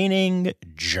training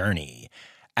journey.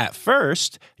 At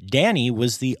first, Danny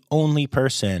was the only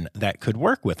person that could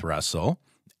work with Russell,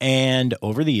 and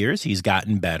over the years, he's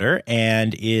gotten better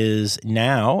and is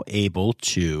now able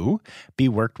to be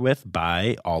worked with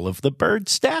by all of the bird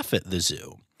staff at the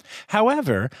zoo.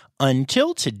 However,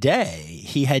 until today,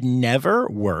 he had never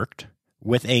worked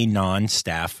with a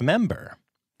non-staff member.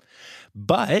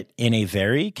 but in a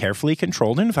very carefully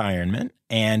controlled environment.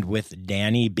 And with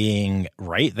Danny being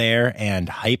right there and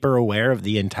hyper aware of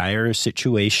the entire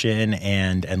situation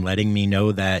and letting me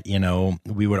know that,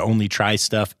 we would only try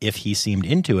stuff if he seemed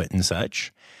into it and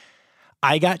such,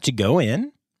 I got to go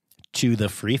in to the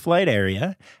free flight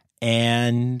area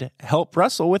and help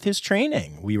Russell with his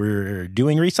training. We were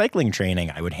doing recycling training.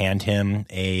 I would hand him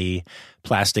a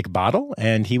plastic bottle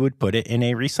and he would put it in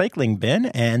a recycling bin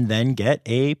and then get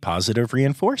a positive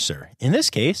reinforcer. In this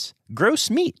case,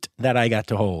 gross meat that I got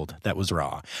to hold that was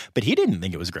raw, but he didn't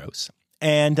think it was gross.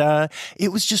 And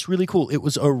it was just really cool. It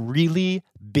was a really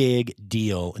big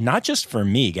deal, not just for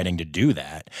me getting to do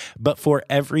that, but for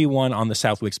everyone on the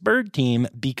Southwick's bird team,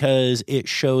 because it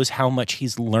shows how much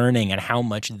he's learning and how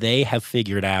much they have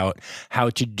figured out how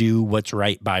to do what's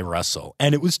right by Russell.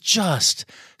 And it was just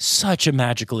such a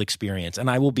magical experience. And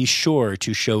I will be sure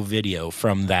to show video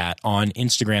from that on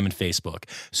Instagram and Facebook.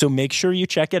 So make sure you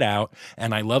check it out.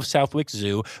 And I love Southwick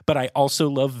Zoo, but I also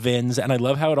love VINS, and I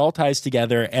love how it all ties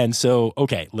together. And so,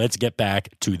 okay, let's get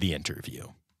back to the interview.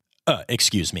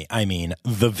 Excuse me, I mean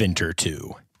the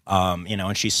VINterTWO.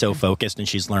 And she's so focused, and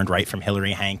she's learned right from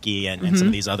Hillary Hankey and some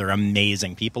of these other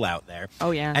amazing people out there.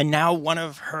 Oh, yeah. And now one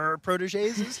of her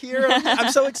proteges is here.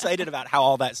 I'm so excited about how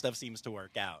all that stuff seems to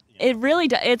work out. It really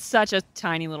does. It's such a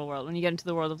tiny little world. When you get into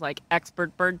the world of like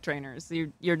expert bird trainers,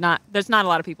 you're not. There's not a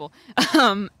lot of people.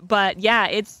 But yeah,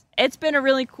 it's been a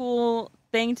really cool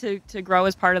thing to grow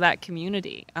as part of that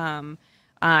community.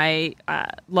 I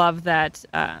love that,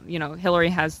 Hillary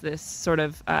has this sort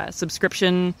of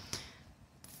subscription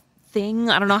thing.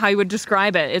 I don't know how you would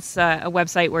describe it. It's a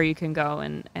website where you can go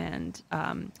and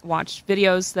watch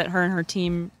videos that her and her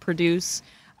team produce,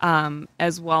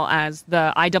 as well as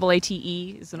the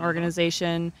IAATE is an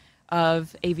organization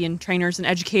of avian trainers and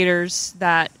educators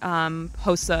that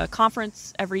hosts a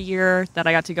conference every year that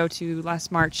I got to go to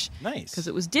last March. Nice. Because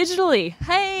it was digitally.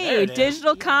 Hey,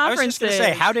 digital conferences. I was just going to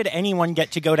say, how did anyone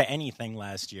get to go to anything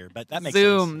last year? But that makes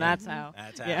Zoom, sense. that's how.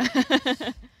 That's how.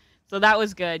 Yeah. So that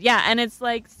was good. Yeah, and it's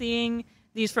like seeing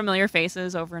these familiar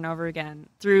faces over and over again.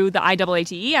 Through the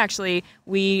IAATE, actually,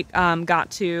 we got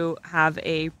to have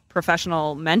a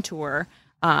professional mentor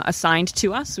assigned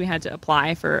to us. We had to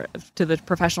apply to the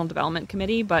professional development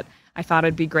committee, but I thought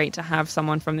it'd be great to have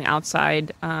someone from the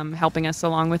outside helping us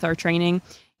along with our training.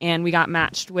 And we got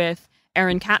matched with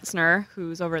Erin Katzner,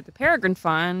 who's over at the Peregrine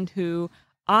Fund, who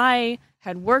I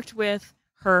had worked with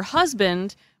her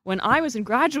husband when I was in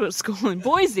graduate school in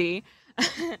Boise.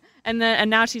 and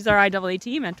now she's our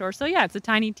IAAT mentor. So yeah, it's a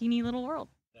teeny little world.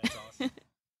 That's awesome.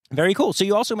 Very cool. So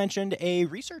you also mentioned a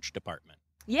research department.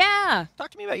 Yeah. Talk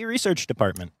to me about your research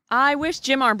department. I wish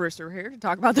Jim Armbruster were here to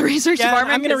talk about the research department.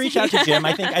 I'm going to reach out to Jim.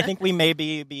 I think we may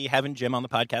be having Jim on the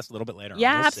podcast a little bit later.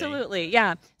 Yeah, we'll absolutely. See.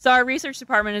 Yeah. So our research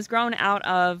department has grown out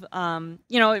of,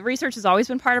 research has always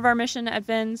been part of our mission at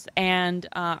VINS, and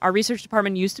our research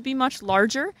department used to be much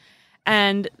larger.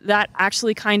 And that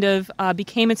actually kind of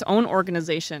became its own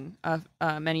organization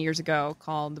many years ago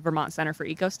called the Vermont Center for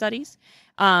Eco Studies.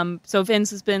 So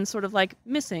VINS has been sort of like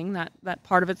missing that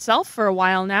part of itself for a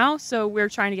while now. So we're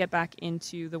trying to get back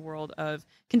into the world of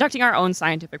conducting our own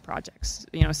scientific projects.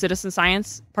 Citizen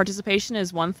science participation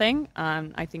is one thing.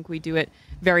 I think we do it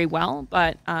very well,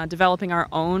 but developing our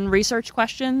own research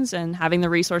questions and having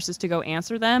the resources to go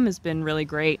answer them has been really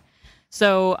great.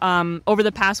 So over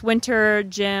the past winter,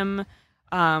 Jim,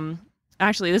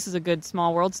 actually, this is a good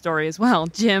small world story as well.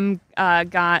 Jim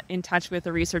got in touch with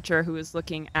a researcher who was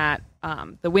looking at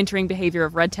the wintering behavior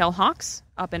of red-tailed hawks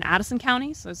up in Addison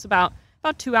County. So it's about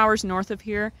 2 hours north of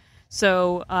here.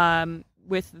 So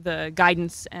with the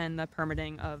guidance and the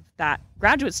permitting of that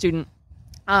graduate student,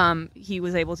 he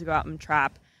was able to go out and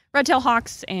trap red-tailed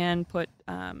hawks and put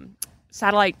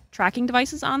satellite tracking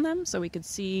devices on them so we could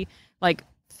see, like,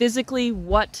 physically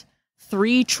what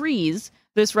 3 trees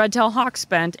this red-tailed hawk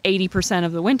spent 80%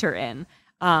 of the winter in,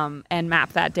 and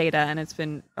map that data. And it's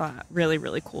been really,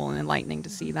 really cool and enlightening to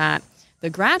see that.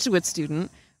 The graduate student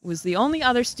was the only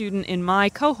other student in my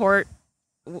cohort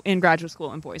in graduate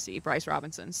school in Boise, Bryce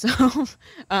Robinson. So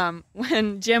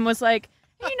when Jim was like,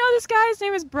 hey, you know this guy? His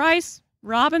name is Bryce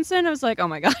Robinson. I was like, oh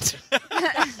my God.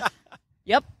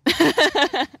 Yep.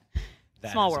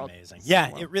 That Small is world. Amazing. Small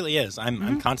Yeah, world. it really is.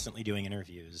 I'm constantly doing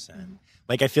interviews. And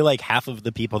I feel like half of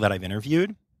the people that I've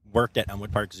interviewed worked at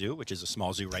Elmwood Park Zoo, which is a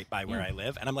small zoo right by where I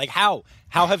live. And I'm like, how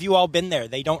have you all been there?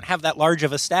 They don't have that large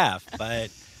of a staff.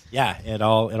 But yeah, it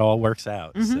all works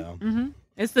out.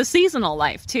 It's the seasonal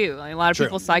life, too. Like, a lot of True.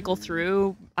 people cycle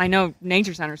through. I know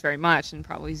nature centers very much, and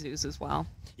probably zoos as well.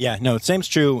 Yeah, no, same's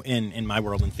true in my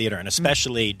world in theater, and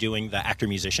especially doing the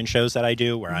actor-musician shows that I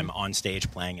do where I'm on stage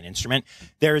playing an instrument.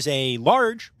 There's a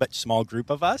large but small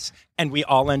group of us, and we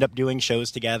all end up doing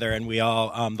shows together, and we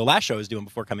all, the last show I was doing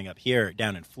before coming up here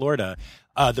down in Florida,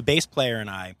 the bass player and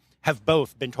I have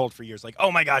both been told for years, like,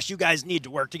 oh my gosh, you guys need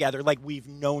to work together. Like, we've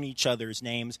known each other's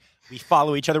names. We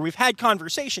follow each other. We've had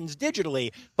conversations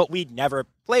digitally, but we'd never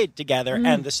played together.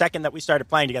 And the second that we started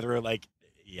playing together, we were like,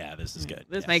 yeah, this is good.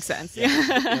 This makes sense.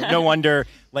 Yeah. No wonder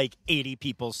like 80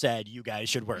 people said you guys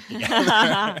should work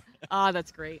together. Oh,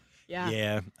 that's great. Yeah.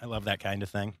 Yeah, I love that kind of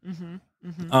thing.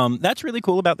 Mm-hmm. That's really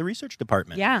cool about the research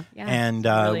department. Yeah. And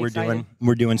Really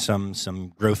we're doing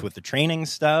some growth with the training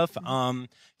stuff.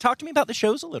 Talk to me about the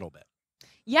shows a little bit.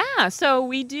 Yeah, so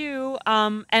we do,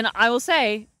 and I will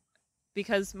say,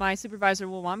 because my supervisor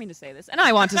will want me to say this, and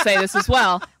I want to say this as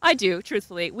well, I do,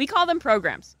 truthfully, we call them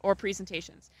programs or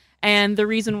presentations. And the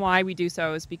reason why we do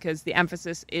so is because the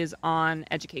emphasis is on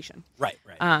education. Right.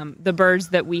 The birds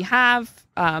that we have,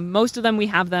 most of them, we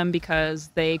have them because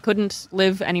they couldn't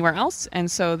live anywhere else.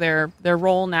 And so their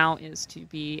role now is to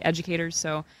be educators.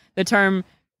 So the term,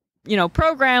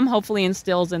 program hopefully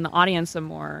instills in the audience a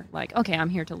more like, okay, I'm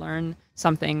here to learn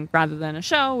something rather than a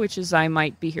show, which is I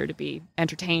might be here to be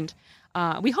entertained.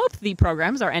 We hope the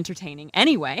programs are entertaining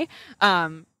anyway.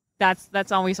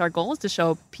 That's always our goal, is to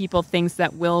show people things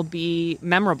that will be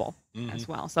memorable as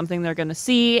well. Something they're going to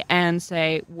see and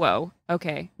say, whoa,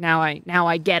 okay, now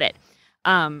I get it.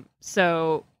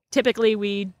 So typically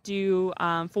we do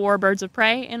 4 birds of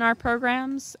prey in our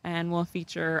programs, and we'll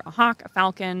feature a hawk, a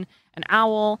falcon, an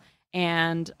owl,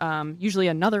 and usually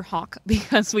another hawk,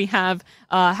 because we have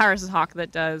Harris's hawk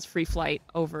that does free flight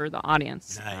over the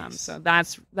audience. Nice. So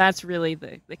that's really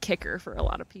the kicker for a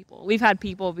lot of people. We've had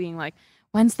people being like,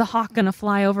 when's the hawk going to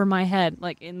fly over my head?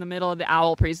 Like in the middle of the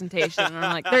owl presentation. And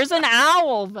I'm like, there's an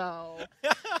owl though.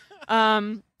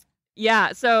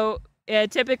 Yeah. So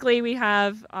typically we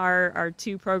have our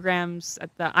 2 programs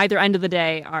at the either end of the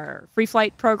day, our free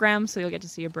flight program. So you'll get to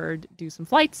see a bird do some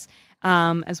flights,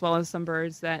 as well as some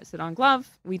birds that sit on glove.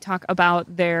 We talk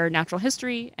about their natural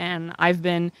history, and I've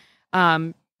been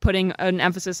putting an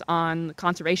emphasis on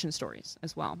conservation stories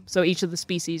as well. So each of the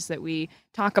species that we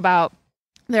talk about,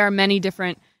 there are many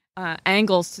different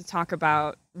angles to talk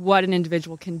about what an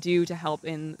individual can do to help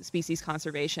in species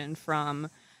conservation, from,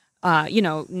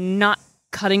 not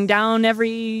cutting down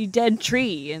every dead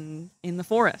tree in the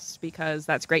forest because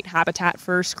that's great habitat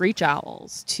for screech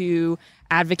owls, to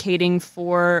advocating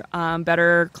for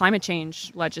better climate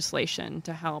change legislation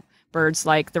to help birds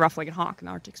like the rough-legged hawk and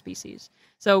the Arctic species.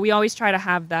 So we always try to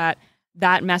have that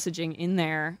messaging in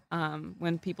there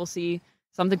when people see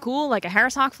something cool like a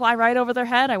Harris hawk fly right over their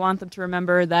head. I want them to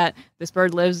remember that this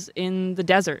bird lives in the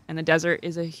desert, and the desert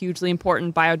is a hugely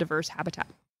important biodiverse habitat.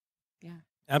 Yeah.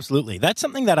 Absolutely. That's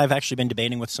something that I've actually been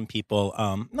debating with some people,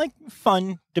 like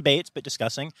fun debates, but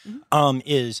discussing,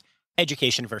 is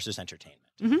education versus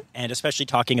entertainment. And especially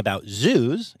talking about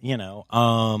zoos,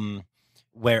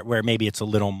 where maybe it's a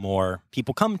little more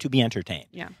people come to be entertained.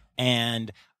 Yeah.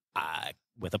 And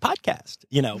with a podcast,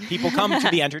 people come to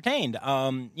be entertained.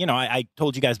 I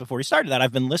told you guys before we started that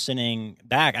I've been listening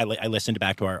back. I listened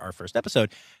back to our first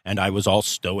episode, and I was all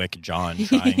stoic John,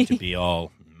 trying to be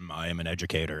all, I am an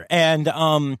educator. And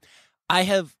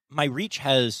my reach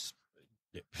has,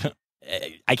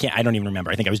 I don't even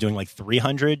remember. I think I was doing like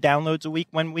 300 downloads a week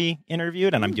when we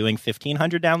interviewed, and I'm doing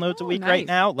 1,500 downloads a week right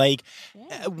now. Like,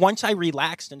 once I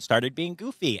relaxed and started being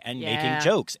goofy and making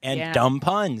jokes and dumb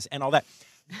puns and all that.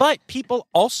 But people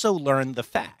also learn the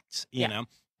facts, you know.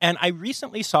 And I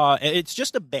recently saw, it's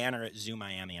just a banner at Zoo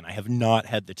Miami, and I have not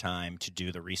had the time to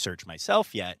do the research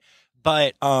myself yet,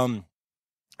 but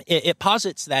it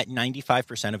posits that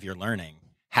 95% of your learning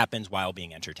happens while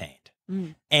being entertained.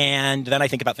 And then I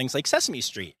think about things like Sesame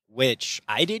Street, which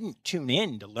I didn't tune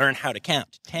in to learn how to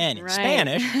count to 10 in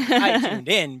Spanish. I tuned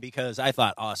in because I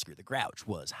thought Oscar the Grouch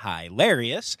was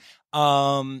hilarious.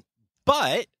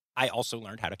 But I also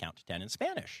learned how to count to 10 in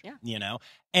Spanish,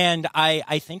 and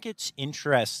I think it's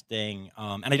interesting.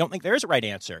 And I don't think there's a right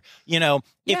answer. If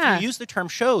you use the term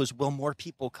shows, will more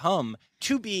people come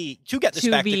to get the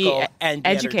spectacle and be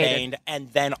entertained,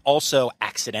 and then also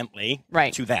accidentally,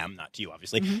 to them, not to you,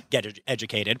 obviously, get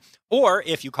educated? Or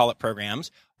if you call it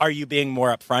programs, are you being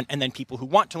more upfront, and then people who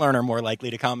want to learn are more likely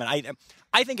to come? And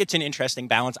I think it's an interesting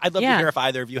balance. I'd love to hear if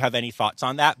either of you have any thoughts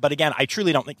on that. But again, I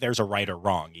truly don't think there's a right or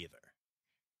wrong either.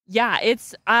 Yeah,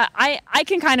 it's I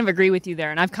can kind of agree with you there,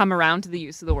 and I've come around to the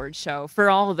use of the word show for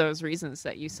all of those reasons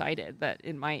that you cited, that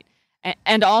it might,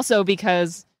 and also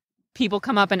because people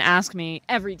come up and ask me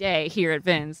every day here at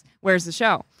VINS, where's the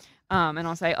show? And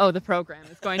I'll say, oh, the program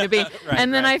is going to be.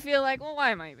 And then I feel like, well,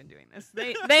 why am I even doing this?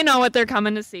 They know what they're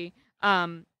coming to see.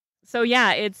 So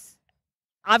yeah, it's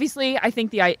obviously, I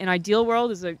think an ideal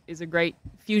world is a great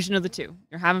fusion of the two.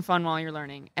 You're having fun while you're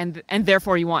learning, and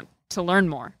therefore you want to learn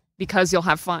more because you'll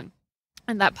have fun,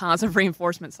 and that positive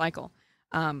reinforcement cycle.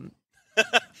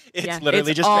 It's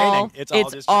literally just training.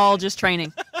 It's all just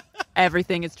training.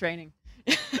 Everything is training.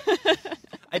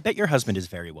 I bet your husband is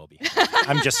very well behaved.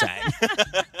 I'm just saying.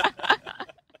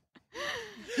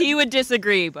 He would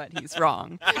disagree, but he's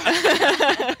wrong.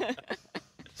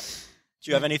 Do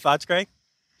you have any thoughts, Grae?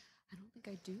 I don't think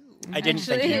I do. I didn't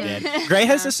think you did. Grae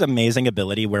has this amazing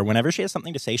ability where whenever she has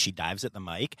something to say, she dives at the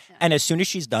mic. Yeah. And as soon as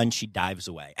she's done, she dives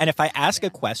away. And if I ask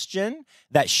a question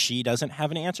that she doesn't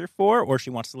have an answer for, or she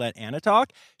wants to let Anna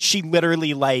talk, she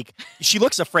literally, she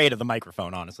looks afraid of the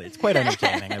microphone, honestly. It's quite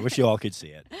entertaining. I wish you all could see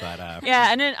it. But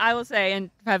yeah, and then I will say, and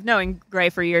have knowing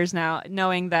Grae for years now,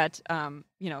 knowing that,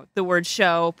 the word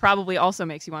show probably also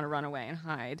makes you want to run away and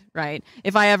hide, right?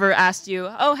 If I ever asked you,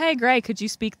 oh, hey, Grae, could you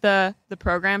speak the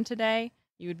program today?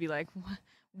 You would be like,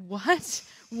 what?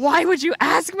 Why would you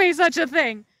ask me such a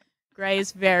thing? Grae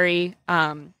is very,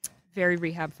 very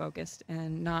rehab focused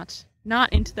and not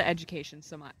into the education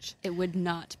so much. It would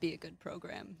not be a good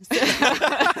program.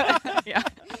 Yeah.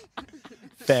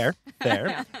 Fair.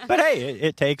 But hey,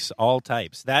 it takes all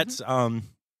types. That's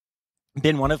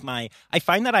been one of I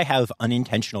find that I have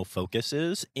unintentional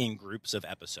focuses in groups of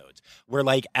episodes where,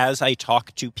 as I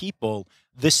talk to people,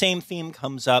 the same theme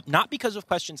comes up, not because of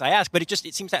questions I ask, but it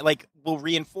seems that will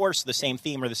reinforce the same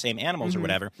theme or the same animals or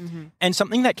whatever. Mm-hmm. And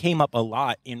something that came up a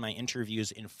lot in my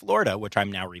interviews in Florida, which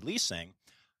I'm now releasing,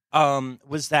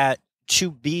 was that to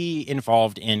be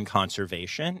involved in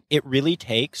conservation, it really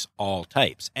takes all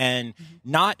types. And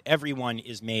not everyone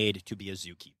is made to be a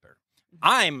zookeeper.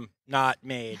 I'm not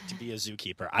made to be a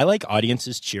zookeeper. I like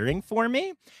audiences cheering for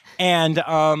me. And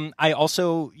I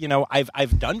also,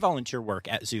 I've done volunteer work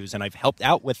at zoos and I've helped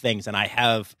out with things, and I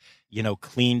have,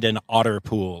 cleaned an otter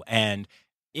pool, and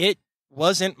it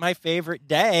wasn't my favorite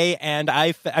day. And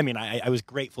I was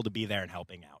grateful to be there and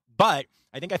helping out. But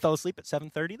I think I fell asleep at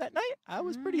 7:30 that night. I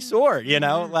was pretty sore,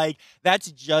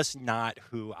 that's just not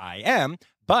who I am.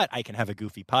 But I can have a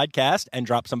goofy podcast and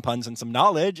drop some puns and some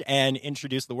knowledge and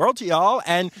introduce the world to y'all.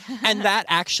 And that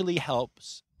actually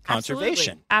helps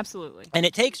conservation. Absolutely. And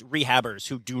it takes rehabbers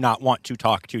who do not want to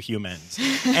talk to humans.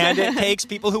 And it takes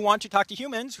people who want to talk to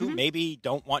humans who maybe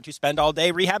don't want to spend all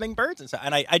day rehabbing birds and stuff.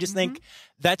 And I just think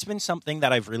that's been something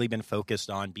that I've really been focused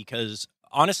on because,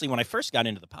 honestly, when I first got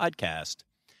into the podcast,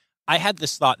 I had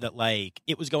this thought that,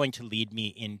 it was going to lead me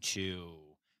into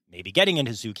maybe getting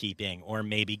into zookeeping or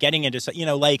maybe getting into,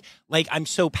 I'm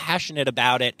so passionate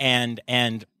about it. And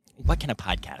what can a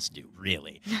podcast do,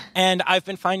 really? And I've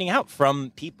been finding out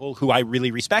from people who I really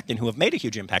respect and who have made a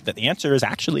huge impact that the answer is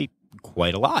actually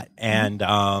quite a lot. And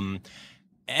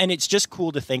it's just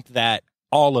cool to think that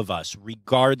all of us,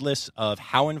 regardless of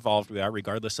how involved we are,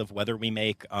 regardless of whether we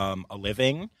make a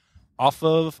living off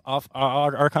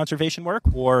our conservation work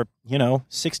or,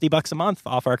 $60 a month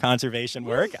off our conservation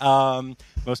work,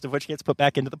 most of which gets put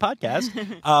back into the podcast.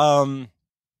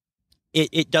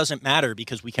 It doesn't matter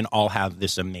because we can all have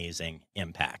this amazing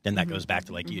impact. And that goes back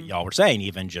to y'all were saying,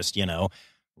 even just,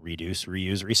 reduce,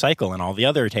 reuse, recycle, and all the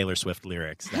other Taylor Swift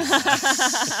lyrics.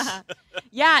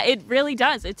 Yeah, it really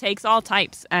does. It takes all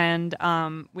types, and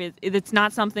it's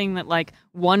not something that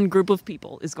one group of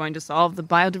people is going to solve the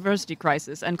biodiversity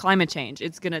crisis and climate change.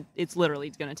 It's literally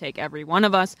going to take every one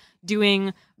of us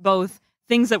doing both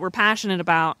things that we're passionate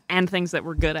about and things that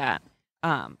we're good at,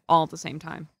 all at the same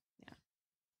time.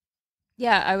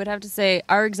 Yeah, I would have to say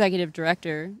our executive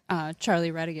director,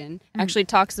 Charlie Redigan, actually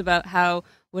talks about how,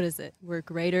 what is it? We're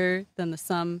greater than the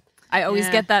sum. I always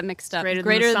get that mixed up.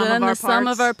 Greater than the sum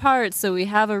of our parts. So we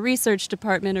have a research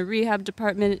department, a rehab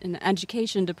department, an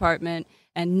education department,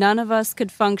 and none of us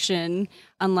could function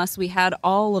unless we had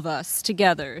all of us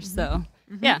together. So,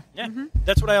 yeah.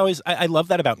 That's what I love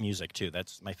that about music, too.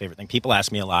 That's my favorite thing. People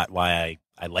ask me a lot why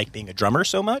I like being a drummer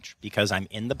so much, because I'm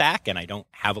in the back and I don't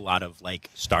have a lot of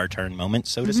star turn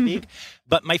moments, so to speak.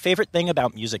 But my favorite thing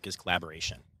about music is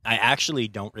collaboration. I actually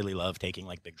don't really love taking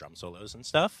big drum solos and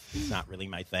stuff. It's not really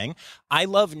my thing. I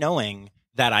love knowing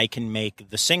that I can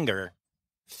make the singer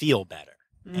feel better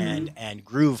and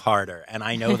groove harder. And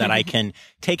I know that I can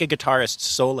take a guitarist's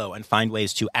solo and find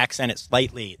ways to accent it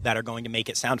slightly that are going to make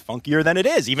it sound funkier than it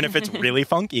is, even if it's really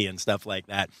funky and stuff like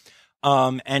that.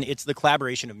 And it's the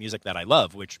collaboration of music that I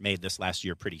love, which made this last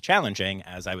year pretty challenging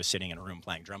as I was sitting in a room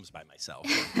playing drums by myself.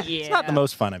 It's not the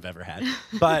most fun I've ever had.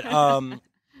 But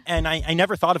And I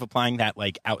never thought of applying that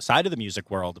like outside of the music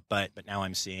world, but now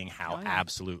I'm seeing how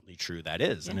absolutely true that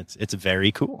is, and it's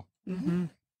very cool. Mm-hmm.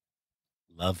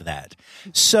 Love that.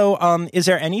 So, is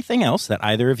there anything else that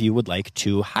either of you would like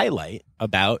to highlight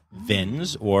about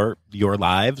VINS or your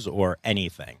lives or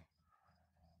anything?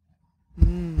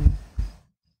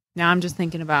 Now I'm just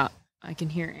thinking about, I can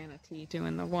hear Anna T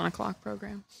doing the 1 o'clock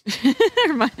program.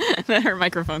 Her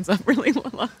microphone's up really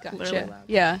loud.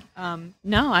 Yeah.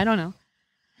 No, I don't know.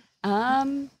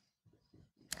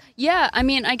 Yeah, I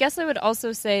mean, I guess I would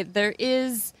also say there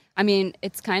is, I mean,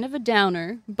 it's kind of a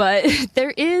downer, but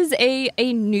there is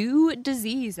a new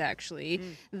disease, actually,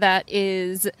 that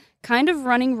is kind of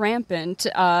running rampant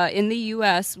in the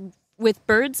U.S. with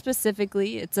birds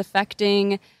specifically. It's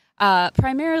affecting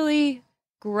primarily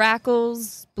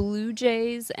grackles, blue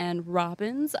jays, and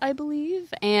robins, I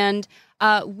believe. And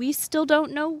we still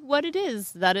don't know what it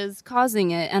is that is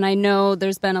causing it. And I know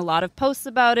there's been a lot of posts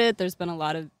about it. There's been a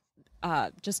lot of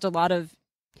just a lot of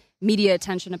media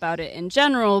attention about it in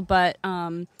general. But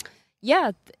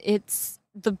yeah, it's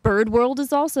the bird world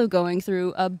is also going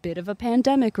through a bit of a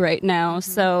pandemic right now.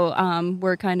 So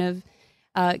we're kind of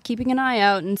keeping an eye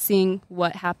out and seeing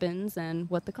what happens and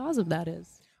what the cause of that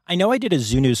is. I know I did a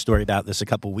Zoo News story about this a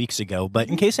couple weeks ago, but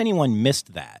in case anyone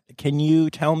missed that, can you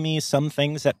tell me some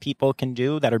things that people can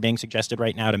do that are being suggested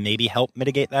right now to maybe help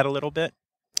mitigate that a little bit?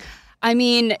 I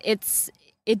mean,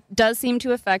 it does seem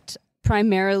to affect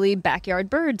primarily backyard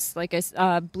birds, like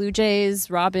blue jays,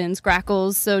 robins,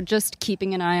 grackles. So just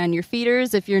keeping an eye on your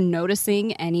feeders. If you're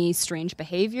noticing any strange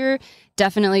behavior,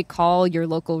 definitely call your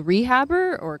local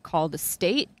rehabber or call the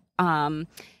state. And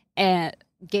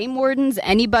game wardens,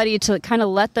 anybody, to kind of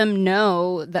let them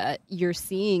know that you're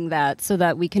seeing that so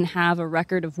that we can have a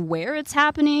record of where it's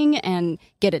happening and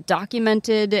get it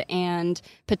documented and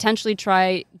potentially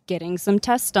try getting some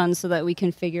tests done so that we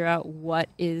can figure out what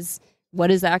is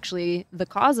actually the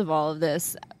cause of all of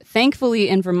this. Thankfully,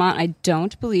 in Vermont, I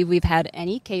don't believe we've had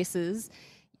any cases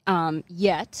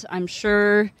yet. I'm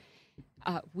sure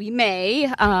we may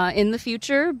in the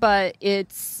future, but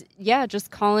it's, just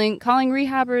calling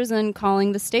rehabbers and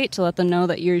calling the state to let them know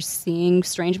that you're seeing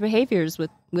strange behaviors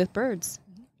with birds.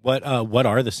 What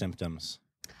are the symptoms?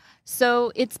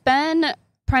 So it's been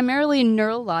primarily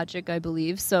neurologic, I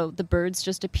believe. So the birds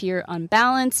just appear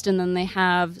unbalanced, and then they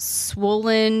have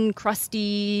swollen,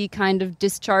 crusty, kind of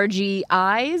dischargey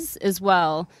eyes as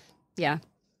well. Yeah.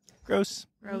 Gross.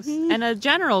 And a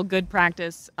general good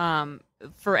practice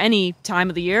for any time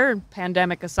of the year,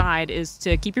 pandemic aside, is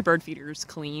to keep your bird feeders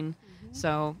clean.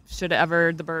 So should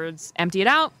ever the birds empty it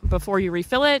out, before you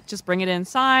refill it, just bring it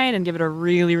inside and give it a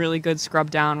really, really good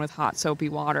scrub down with hot soapy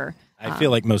water. I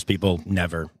feel like most people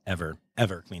never, ever,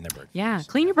 ever clean their bird feeders. Yeah,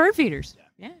 clean your bird feeders.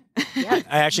 Yeah.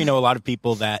 I actually know a lot of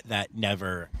people that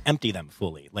never empty them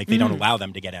fully. Like, they don't allow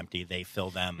them to get empty. They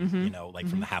fill them,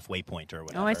 from the halfway point or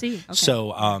whatever. Oh, I see. Okay.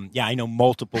 So, I know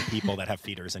multiple people that have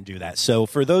feeders and do that. So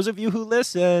for those of you who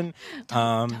listen,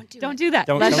 don't do that. Don't do that.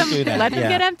 Let them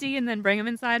get empty and then bring them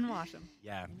inside and wash them.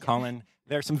 Yeah, Colin,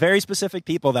 there are some very specific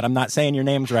people that I'm not saying your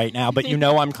names right now, but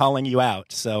I'm calling you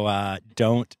out. So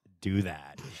don't do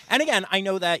that. And again, I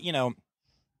know that,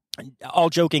 all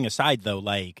joking aside, though,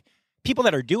 like, people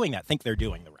that are doing that think they're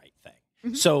doing the right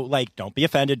thing. So, like, don't be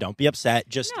offended. Don't be upset.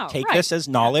 Just take this as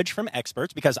knowledge from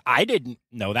experts, because I didn't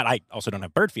know that. I also don't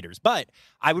have bird feeders, but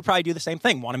I would probably do the same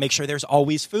thing. Want to make sure there's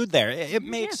always food there. It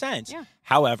makes sense. Yeah.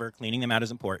 However, cleaning them out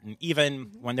is important,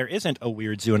 even when there isn't a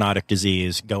weird zoonotic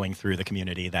disease going through the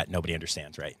community that nobody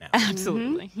understands right now.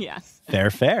 Absolutely. Yes.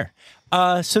 Fair.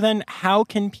 So then how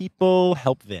can people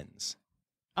help VINS?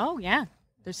 Oh, yeah.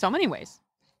 There's so many ways.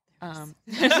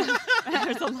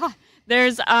 There's a lot.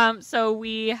 There's so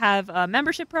we have a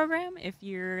membership program if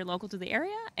you're local to the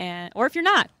area, or if you're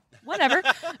not, whatever.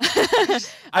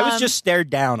 I was just stared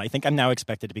down. I think I'm now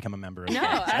expected to become a member of VINS.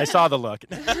 I saw the look.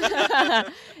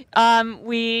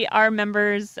 We are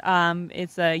members.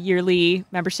 It's a yearly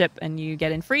membership, and you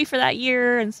get in free for that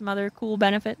year, and some other cool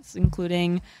benefits,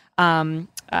 including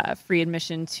free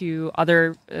admission to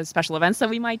other special events that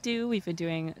we might do. We've been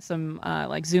doing some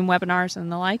like Zoom webinars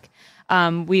and the like.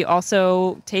 We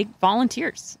also take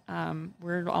volunteers.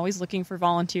 We're always looking for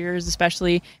volunteers,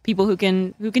 especially people who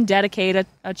can dedicate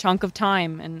a chunk of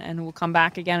time and will come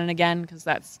back again and again, because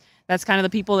that's kind of the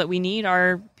people that we need,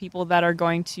 are people that are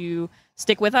going to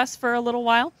stick with us for a little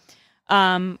while.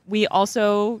 We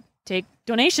also take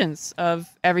donations of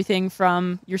everything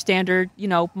from your standard,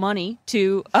 money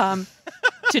to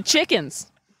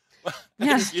chickens.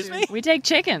 Yeah. Excuse me? We take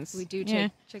chickens. We do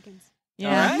take chickens.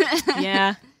 Yeah. All right.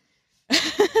 Yeah.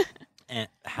 And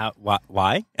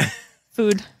why?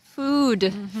 Food.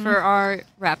 food for our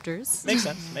raptors. Makes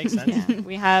sense. Makes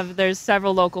sense. There's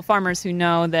several local farmers who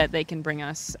know that they can bring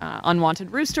us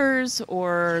unwanted roosters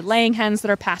or laying hens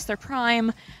that are past their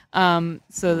prime,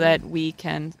 so that we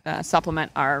can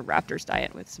supplement our raptors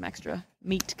diet with some extra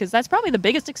meat, because that's probably the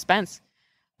biggest expense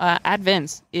at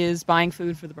VINS is buying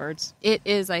food for the birds. It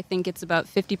is. I think it's about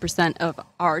 50% of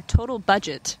our total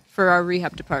budget for our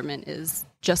rehab department is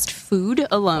just food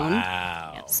alone.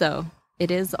 Wow. So it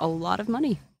is a lot of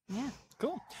money. Yeah.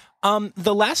 Cool.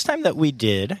 The last time that we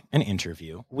did an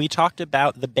interview, we talked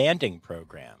about the banding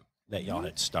program that y'all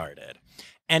had started.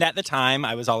 And at the time,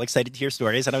 I was all excited to hear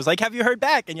stories, and I was like, have you heard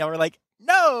back? And y'all were like,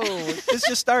 no, this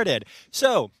just started.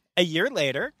 So a year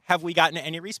later, have we gotten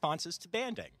any responses to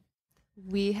banding?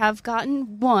 We have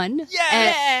gotten one.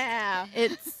 Yeah.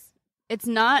 It's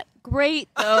not great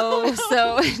though.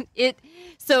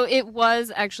 So it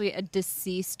was actually a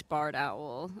deceased barred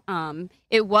owl.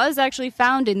 It was actually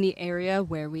found in the area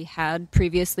where we had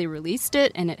previously released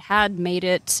it, and it had made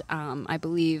it, I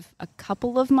believe, a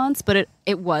couple of months, but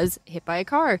it was hit by a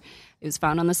car. It was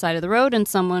found on the side of the road, and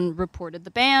someone reported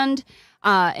the band,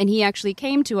 and he actually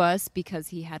came to us because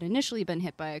he had initially been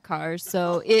hit by a car.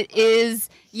 So it is,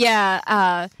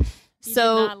 yeah. He did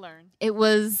not learn. It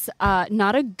was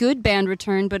not a good band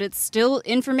return, but it's still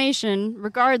information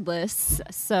regardless.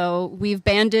 So we've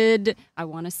banded, I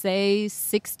want to say,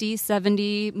 60,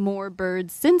 70 more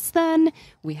birds since then.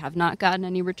 We have not gotten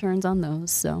any returns on those.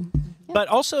 So, But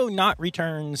also not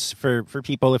returns for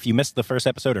people, if you missed the first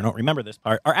episode or don't remember this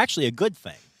part, are actually a good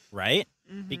thing, right?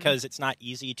 Mm-hmm. Because it's not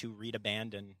easy to read a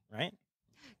band, right?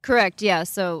 Correct, yeah.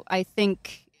 So I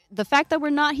think the fact that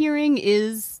we're not hearing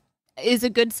is a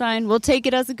good sign. We'll take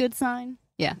it as a good sign.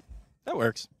 Yeah. That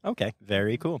works. Okay.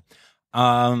 Very cool.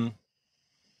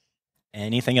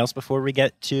 Anything else before we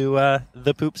get to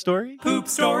the poop story? Poop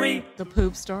story. The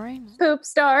poop story? Poop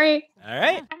story. All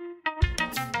right.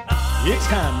 It's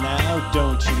time now,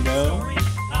 don't you know?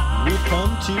 We've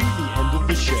come to the end of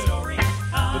the show.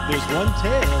 But there's one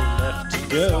tale left to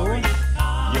go.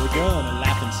 You're gonna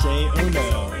laugh and say, oh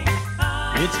no.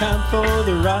 It's time for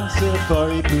the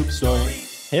Rossifari poop story.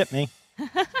 Hit me.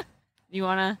 You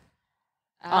want to?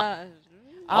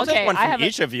 I'll take one from have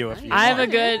each of you if you I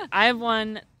want. I have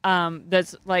one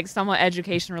that's like somewhat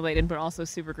education related, but also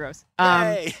super gross.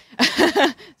 Yay.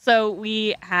 So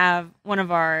we have one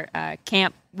of our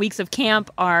weeks of camp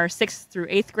are 6th through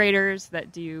 8th graders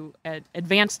that do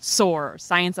advanced SOAR,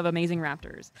 Science of Amazing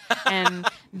Raptors, and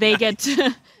they get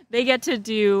to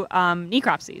do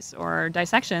necropsies or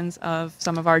dissections of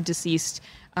some of our deceased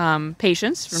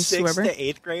patients from 6th Swiber. to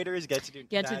 8th graders get to do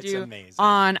that's amazing.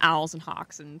 On owls and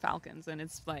hawks and falcons, and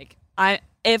it's like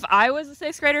if I was a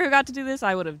 6th grader who got to do this,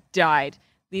 I would have died.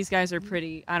 These guys are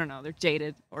pretty, I don't know, they're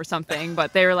jaded or something,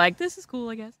 but they were like, this is cool,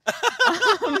 I guess.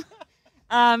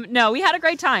 No, we had a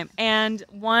great time, and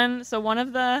one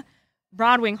of the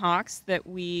broadwing hawks that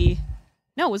it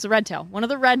was a red tail. One of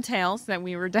the red tails that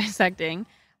we were dissecting,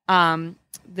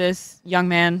 this young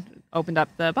man opened up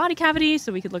the body cavity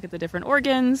so we could look at the different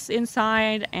organs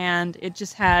inside, and it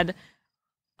just had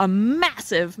a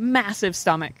massive, massive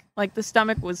stomach. Like, the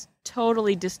stomach was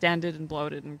totally distended and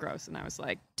bloated and gross, and I was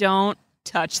like, don't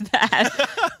touch that.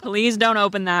 Please don't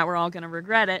open that. We're all going to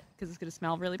regret it because it's going to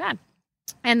smell really bad.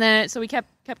 And then, so we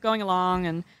kept going along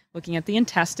and looking at the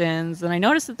intestines, and I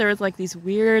noticed that there was like these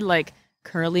weird, like,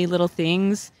 curly little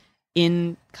things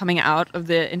coming out of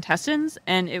the intestines,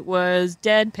 and it was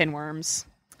dead pinworms.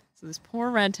 So this poor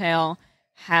red tail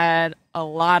had a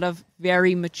lot of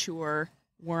very mature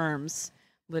worms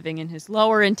living in his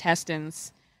lower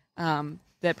intestines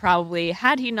that probably,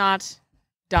 had he not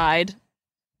died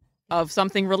of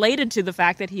something related to the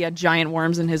fact that he had giant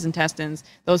worms in his intestines,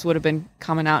 those would have been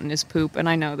coming out in his poop. And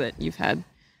I know that you've had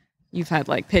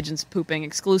like pigeons pooping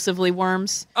exclusively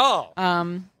worms.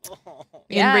 In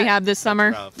rehab this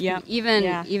summer. Yeah.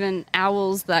 Even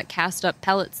owls that cast up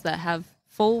pellets that have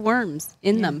full worms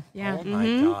in them. Yeah. Oh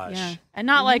my gosh. Yeah. And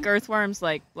not like earthworms,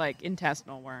 like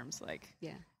intestinal worms. Like,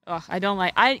 yeah. Ugh, I don't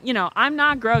like, I'm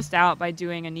not grossed out by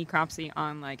doing a necropsy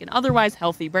on like an otherwise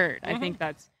healthy bird. I think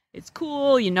it's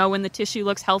cool. When the tissue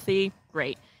looks healthy,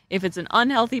 great. If it's an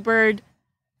unhealthy bird,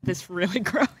 this really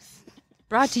gross.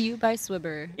 Brought to you by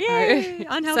Swiber. Yay,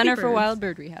 unhealthy Center birds. for Wild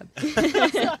Bird Rehab.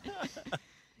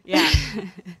 Yeah.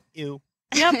 Ew.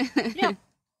 Yep.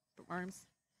 Worms.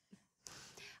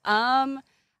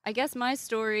 I guess my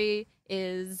story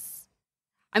is,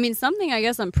 something I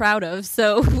guess I'm proud of.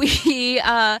 So we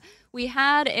had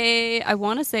I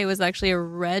want to say it was actually a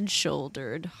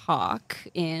red-shouldered hawk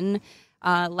in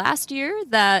last year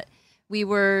that we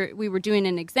were doing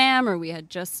an exam, or we had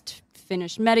just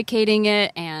finished medicating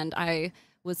it, and I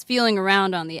was feeling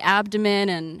around on the abdomen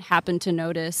and happened to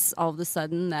notice all of a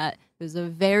sudden that it was a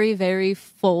very, very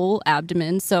full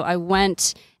abdomen. So I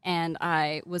went and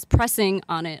I was pressing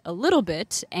on it a little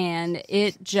bit, and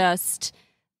it just,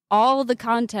 all the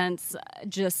contents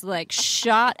just like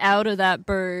shot out of that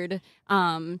bird.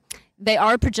 They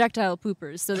are projectile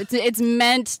poopers, so it's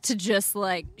meant to just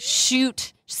like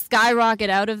skyrocket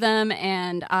out of them.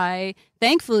 And I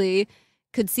thankfully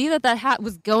could see that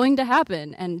was going to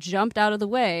happen and jumped out of the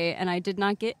way, and I did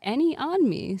not get any on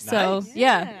me. So, Nice.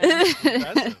 yeah.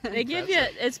 Impressive. They give you,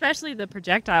 especially the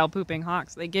projectile pooping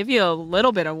hawks, they give you a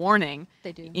little bit of warning.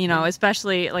 They do. You know,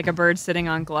 especially like a bird sitting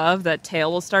on glove, that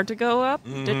tail will start to go up,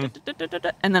 and then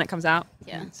it comes out.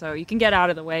 Yeah. So you can get out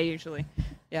of the way usually.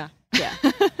 Yeah. Yeah.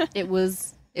 It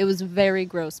was very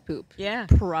gross poop. Yeah.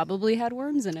 Probably had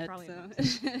worms in it. Probably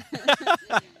So.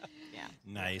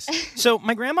 Nice. So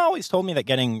my grandma always told me that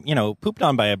getting, pooped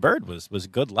on by a bird was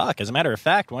good luck. As a matter of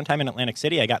fact, one time in Atlantic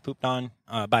City, I got pooped on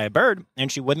by a bird,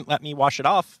 and she wouldn't let me wash it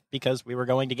off because we were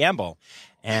going to gamble.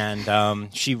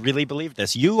 And she really believed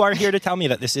this. You are here to tell me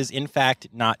that this is, in fact,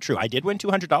 not true. I did win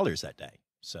 $200 that day.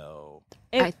 So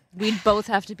We'd both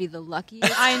have to be the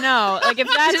luckiest. I know. Like, if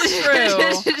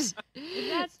that's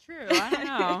true, I don't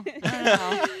know.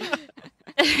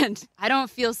 And I don't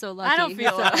feel so lucky. I don't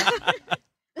feel so.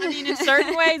 I mean, in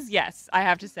certain ways, yes, I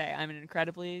have to say I'm an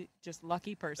incredibly just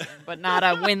lucky person, but not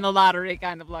a win the lottery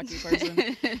kind of lucky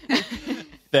person.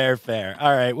 Fair.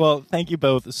 All right. Well, thank you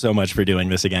both so much for doing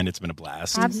this again. It's been a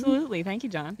blast. Absolutely. Thank you,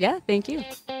 John. Yeah, thank you.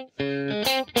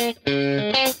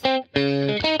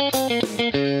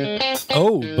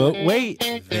 Oh, but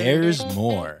wait, there's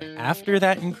more. After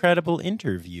that incredible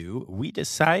interview, we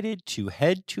decided to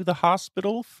head to the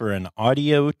hospital for an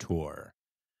audio tour.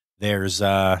 There's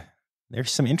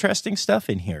some interesting stuff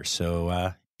in here,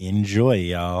 so enjoy,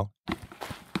 y'all.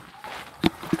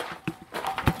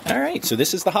 All right, so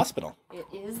this is the hospital. It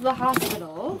is the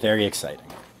hospital, Very exciting.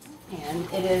 and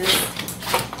it is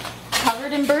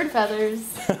covered in bird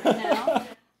feathers now.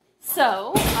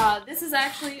 So, this is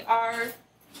actually our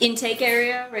intake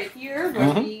area right here,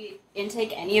 where we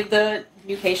intake any of the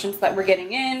new patients that we're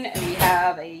getting in, and we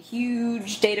have a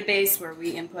huge database where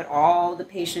we input all the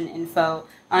patient info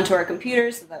onto our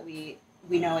computer so that we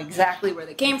know exactly where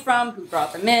they came from, who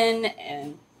brought them in,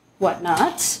 and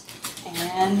whatnot.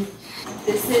 And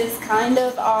this is kind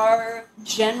of our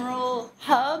general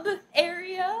hub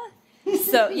area.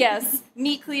 So, yes,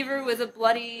 meat cleaver with a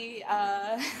bloody...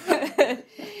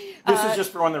 This is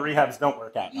just for when the rehabs don't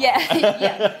work out.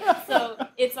 Yeah. So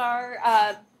it's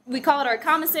our, we call it our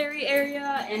commissary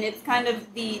area, and it's kind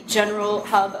of the general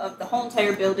hub of the whole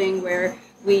entire building where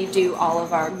we do all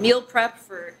of our meal prep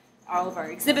for all of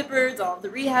our exhibit birds, all of the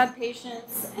rehab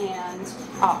patients, and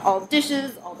all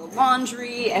dishes, all the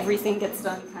laundry, everything gets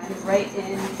done kind of right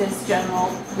in this general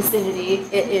vicinity.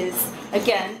 It is,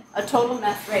 again, a total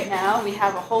mess right now. We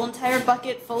have a whole entire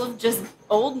bucket full of just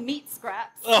old meat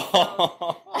scraps.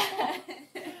 So.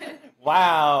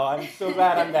 Wow, I'm so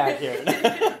glad I'm back here.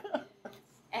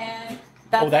 And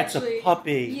that's actually, a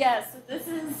puppy. Yeah, so this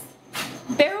is,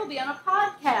 Bear will be on a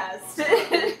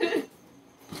podcast.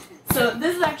 So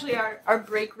this is actually our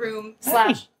break room /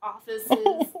 offices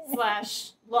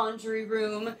 / laundry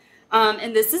room.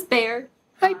 And this is Bear.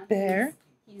 Hi, Bear.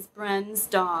 He's Bren's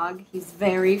dog. He's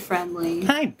very friendly.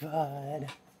 Hi, bud.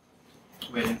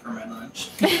 Waiting for my lunch.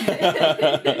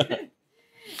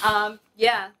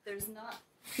 Yeah, there's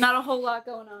not a whole lot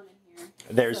going on in here.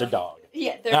 There's a dog.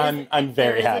 Yeah, I'm very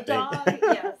there is happy. A dog,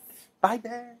 yes. Bye,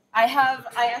 Bear. I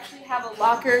actually have a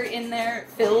locker in there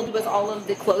filled with all of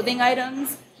the clothing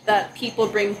items that people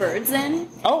bring birds in.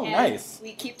 Oh, and nice.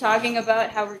 We keep talking about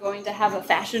how we're going to have a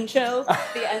fashion show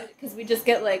at the end, because we just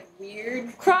get like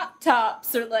weird crop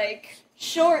tops or like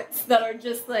shorts that are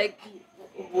just like,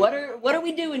 what are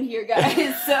we doing here,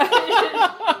 guys?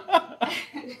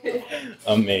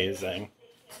 Amazing.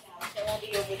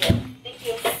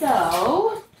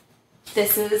 So,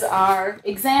 this is our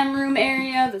exam room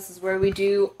area. This is where we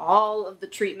do all of the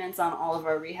treatments on all of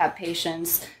our rehab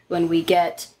patients. When we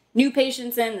get new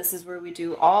patients in, this is where we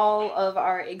do all of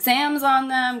our exams on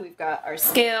them. We've got our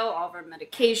scale, all of our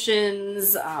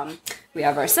medications. We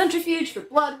have our centrifuge for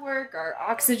blood work, our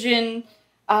oxygen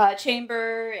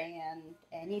chamber, and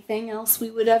anything else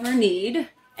we would ever need.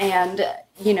 And,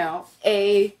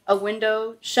 a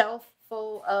window shelf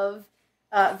full of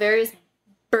various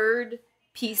bird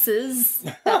pieces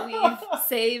that we've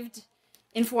saved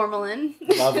in formalin.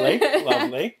 Lovely.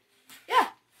 Yeah.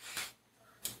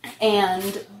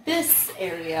 And this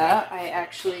area,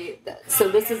 so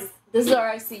this is this is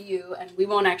our ICU, and we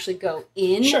won't actually go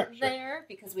in Sure. there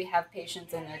because we have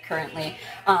patients in there currently.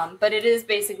 But it is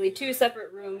basically 2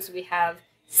 separate rooms. We have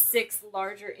 6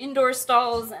 larger indoor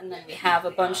stalls, and then we have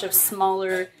a bunch of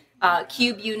smaller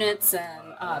cube units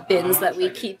and bins that we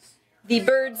keep the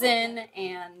birds in,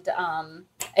 and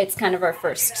it's kind of our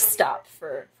first stop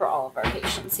for all of our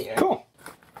patients here. Cool.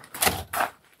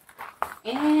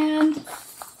 And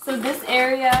so this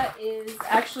area is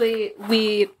actually,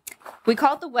 we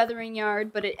call it the weathering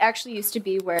yard, but it actually used to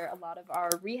be where a lot of our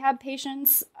rehab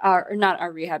patients, or not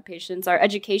our rehab patients, our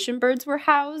education birds were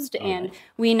housed, and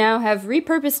we now have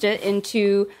repurposed it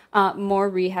into more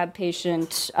rehab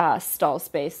patient stall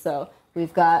space. So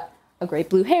we've got a great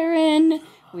blue heron,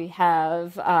 we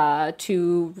have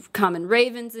 2 common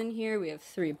ravens in here, we have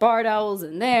 3 barred owls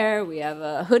in there, we have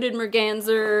a hooded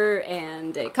merganser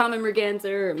and a common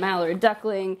merganser, a mallard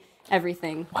duckling,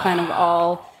 everything kind of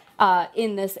all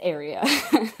in this area.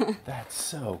 That's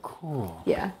so cool.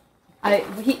 Yeah.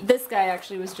 This guy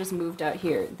actually was just moved out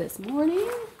here this morning,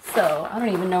 so I don't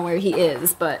even know where he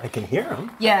is, but I can hear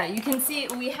him. yeah, you can see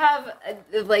we have,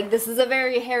 this is a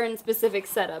very heron-specific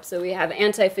setup, so we have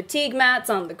anti-fatigue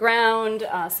mats on the ground,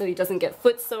 so he doesn't get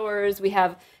foot sores. We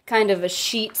have kind of a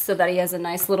sheet so that he has a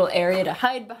nice little area to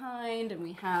hide behind, and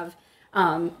we have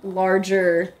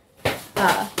larger,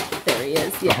 there he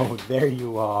is, yeah. Oh, there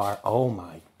you are. Oh,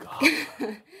 my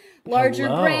God. Larger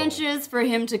Hello. branches for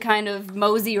him to kind of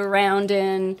mosey around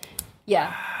in. Yeah.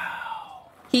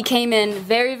 Wow. He came in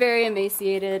very, very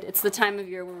emaciated. It's the time of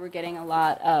year where we're getting a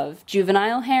lot of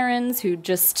juvenile herons who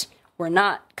just were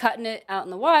not cutting it out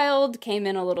in the wild, came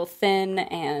in a little thin,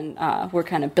 and we're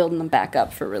kind of building them back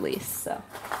up for release. So,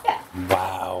 yeah.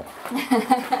 Wow.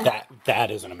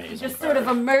 that is an amazing Just sort of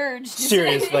emerged.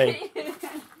 Seriously.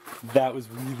 That was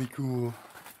really cool.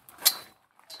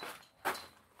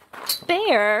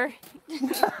 Bear.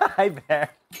 Hi,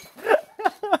 Bear.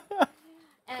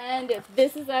 And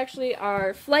this is actually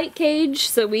our flight cage.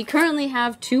 So we currently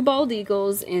have 2 bald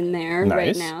eagles in there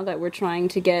right Nice. now that we're trying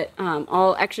to get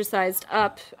all exercised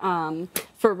up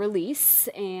for release.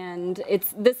 And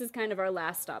this is kind of our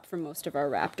last stop for most of our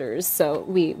raptors. So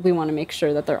we want to make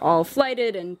sure that they're all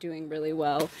flighted and doing really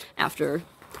well after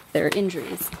their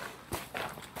injuries.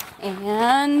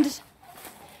 And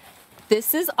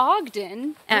this is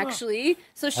Ogden, actually.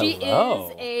 So she Hello.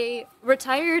 is a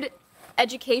retired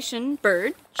education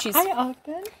bird. Hi,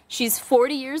 Ogden. She's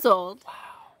 40 years old. Wow.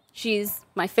 She's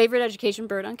my favorite education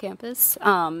bird on campus.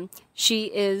 She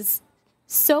is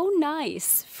so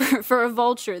nice for a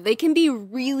vulture. They can be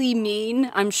really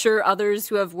mean. I'm sure others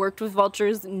who have worked with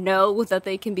vultures know that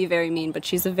they can be very mean, but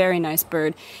she's a very nice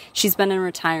bird. She's been in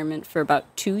retirement for about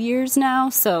 2 years now,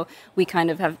 so we kind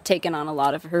of have taken on a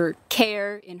lot of her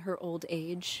care in her old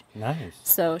age. Nice.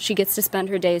 So she gets to spend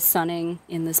her days sunning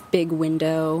in this big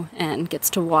window and gets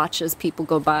to watch as people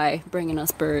go by bringing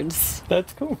us birds.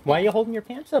 That's cool. Why are you holding your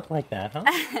pants up like that, huh?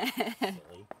 Silly.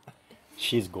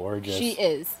 She's gorgeous. She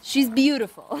is. She's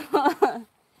beautiful.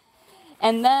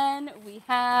 And then we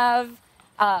have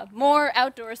more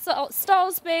outdoor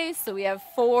stall space. So we have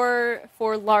four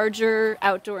larger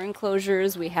outdoor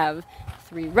enclosures. We have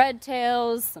 3 red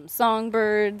tails, some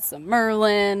songbirds, some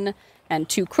merlin, and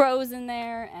 2 crows in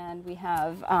there. And we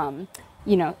have,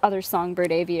 other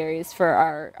songbird aviaries for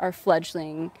our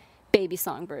fledgling baby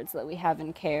songbirds that we have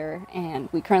in care. And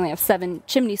we currently have 7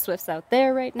 chimney swifts out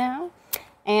there right now.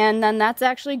 And then that's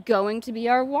actually going to be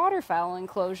our waterfowl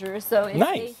enclosure. So it's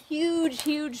Nice. a huge,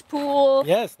 huge pool.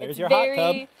 Yes, there's it's your hot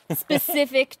very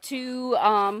specific to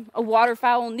a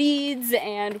waterfowl needs,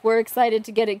 and we're excited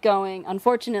to get it going.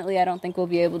 Unfortunately, I don't think we'll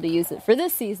be able to use it for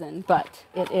this season, but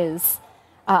it is,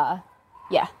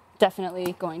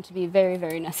 definitely going to be very,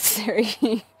 very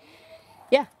necessary.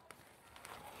 Yeah.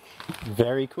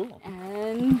 Very cool.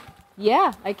 And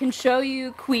yeah, I can show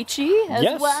you Queeche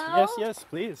as well. Yes,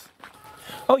 please.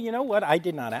 Oh, you know what I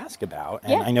did not ask about,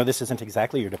 and Yeah. I know this isn't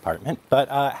exactly your department, but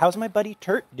how's my buddy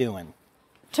Turt doing?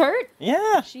 Turt?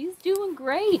 Yeah. She's doing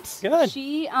great. Good.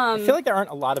 She I feel like there aren't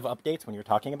a lot of updates when you're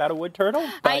talking about a wood turtle,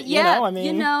 but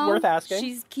worth asking.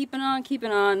 She's keeping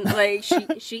on. Like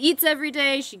she eats every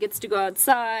day. She gets to go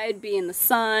outside, be in the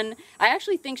sun. I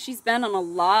actually think she's been on a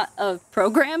lot of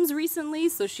programs recently,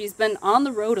 so she's been on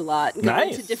the road a lot, going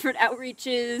Nice. to different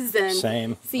outreaches and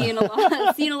Same. seeing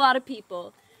a lot of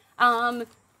people.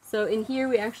 So in here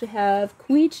we actually have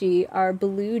Queeche, our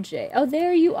blue jay. Oh,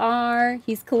 there you are.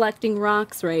 He's collecting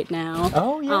rocks right now.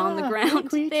 Oh, yeah. On the ground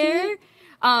Hey, Queeche. there.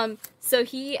 So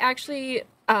he actually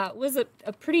was a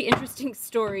pretty interesting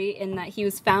story in that he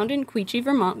was found in Queeche,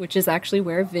 Vermont, which is actually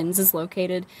where VINS is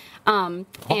located.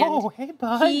 Hey,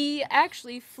 bud. He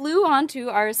actually flew onto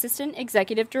our assistant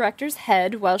executive director's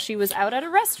head while she was out at a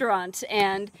restaurant,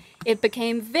 and it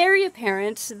became very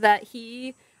apparent that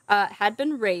he had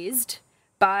been raised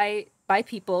by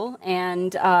people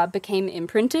and became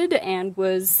imprinted and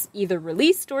was either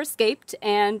released or escaped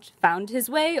and found his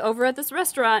way over at this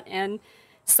restaurant and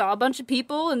saw a bunch of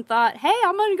people and thought, hey,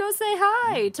 I'm going to go say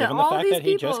hi to Given all the fact these that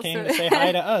he people. just came to say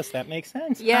hi to us, that makes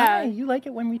sense. Yeah. Hi, you like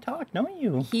it when we talk, don't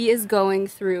you? He is going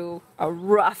through a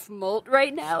rough molt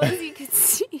right now, as you can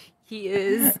see. He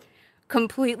is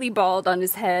completely bald on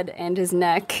his head and his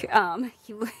neck.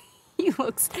 He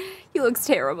looks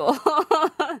terrible.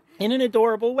 In an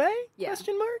adorable way? Yeah.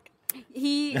 Question mark?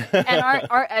 He and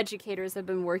our educators have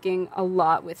been working a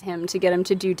lot with him to get him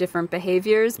to do different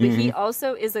behaviors, but he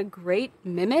also is a great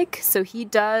mimic. So he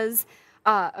does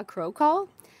a crow call,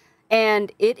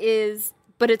 and it's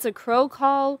a crow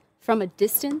call from a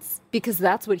distance because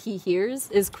that's what he hears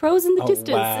is crows in the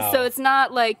distance. Wow. So it's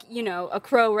not like, a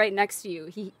crow right next to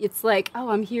you. It's like,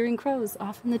 oh, I'm hearing crows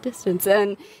off in the distance.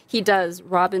 And he does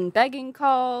robin begging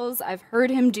calls. I've heard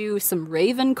him do some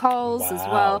raven calls as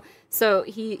well. So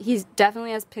he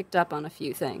definitely has picked up on a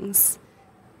few things.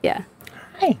 Yeah.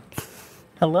 Hi.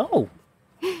 Hello.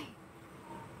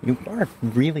 You are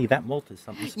really, that molt is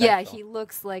something special. Yeah, he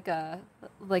looks like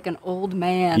an old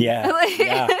man. Yeah,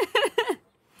 yeah.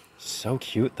 So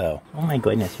cute, though. Oh my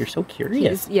goodness, you're so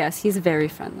curious. He's very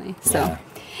friendly. So, Yeah.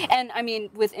 And I mean,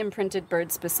 with imprinted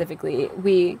birds specifically,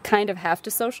 we kind of have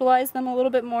to socialize them a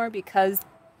little bit more because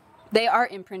they are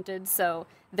imprinted. So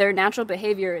their natural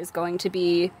behavior is going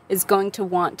to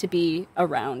want to be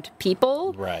around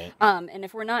people. Right. And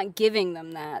if we're not giving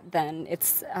them that, then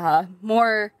it's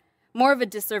more of a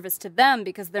disservice to them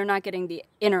because they're not getting the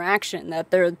interaction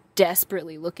that they're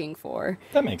desperately looking for.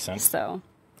 That makes sense. So.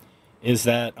 Is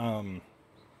that,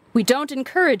 We don't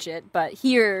encourage it, but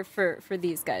here for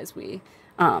these guys, we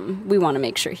want to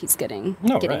make sure he's getting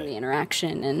right. the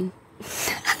interaction. And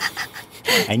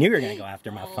I knew you were going to go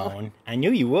after my phone. I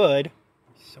knew you would.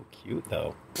 So cute,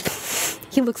 though.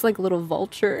 he looks like a little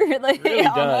vulture. It really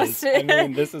almost. does. I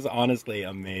mean, this is honestly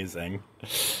amazing.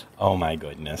 Oh my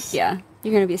goodness. Yeah,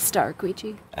 you're gonna be a star,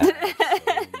 Queeche.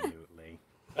 Absolutely.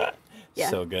 Yeah.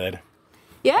 So good.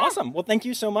 Yeah. Awesome. Well, thank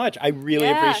you so much. I really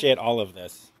Yeah. appreciate all of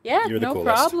this. Yeah, You're the no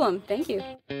coolest. problem. Thank you.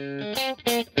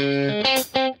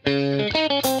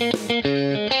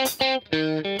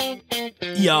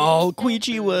 Y'all,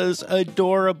 Queeche was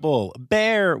adorable.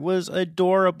 Bear was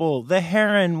adorable. The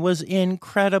heron was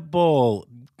incredible.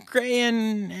 Grae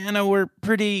and Anna were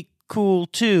pretty cool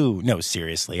too. No,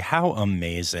 seriously, how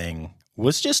amazing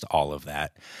was just all of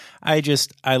that. I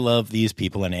love these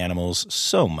people and animals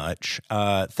so much.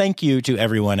 Thank you to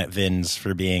everyone at VINS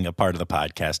for being a part of the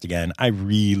podcast again. I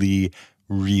really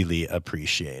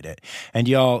appreciate it. And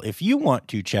y'all, if you want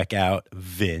to check out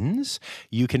VINS,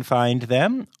 you can find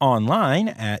them online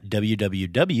at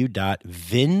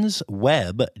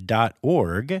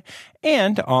www.vinsweb.org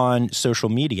and on social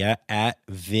media at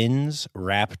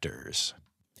VINsRaptors.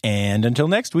 And until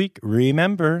next week,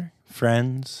 remember,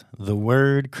 friends, the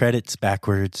word credits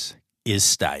backwards is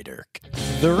Steiderk.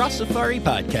 The Rossifari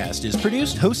podcast is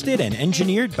produced, hosted, and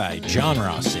engineered by John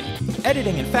Rossi.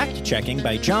 Editing and fact-checking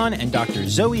by John and Dr.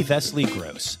 Zoe Vesley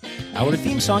Gross. Our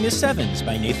theme song is Sevens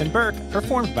by Nathan Burke,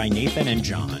 performed by Nathan and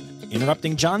John.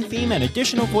 Interrupting John theme and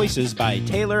additional voices by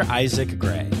Taylor Isaac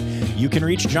Grae. You can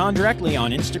reach John directly on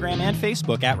Instagram and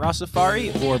Facebook at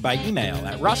Rossifari or by email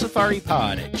at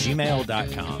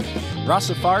rossifaripod@gmail.com.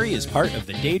 Rossifari is part of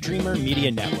the Daydreamer Media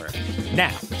Network.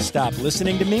 Now, stop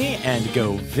listening to me and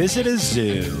go visit a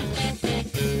zoo.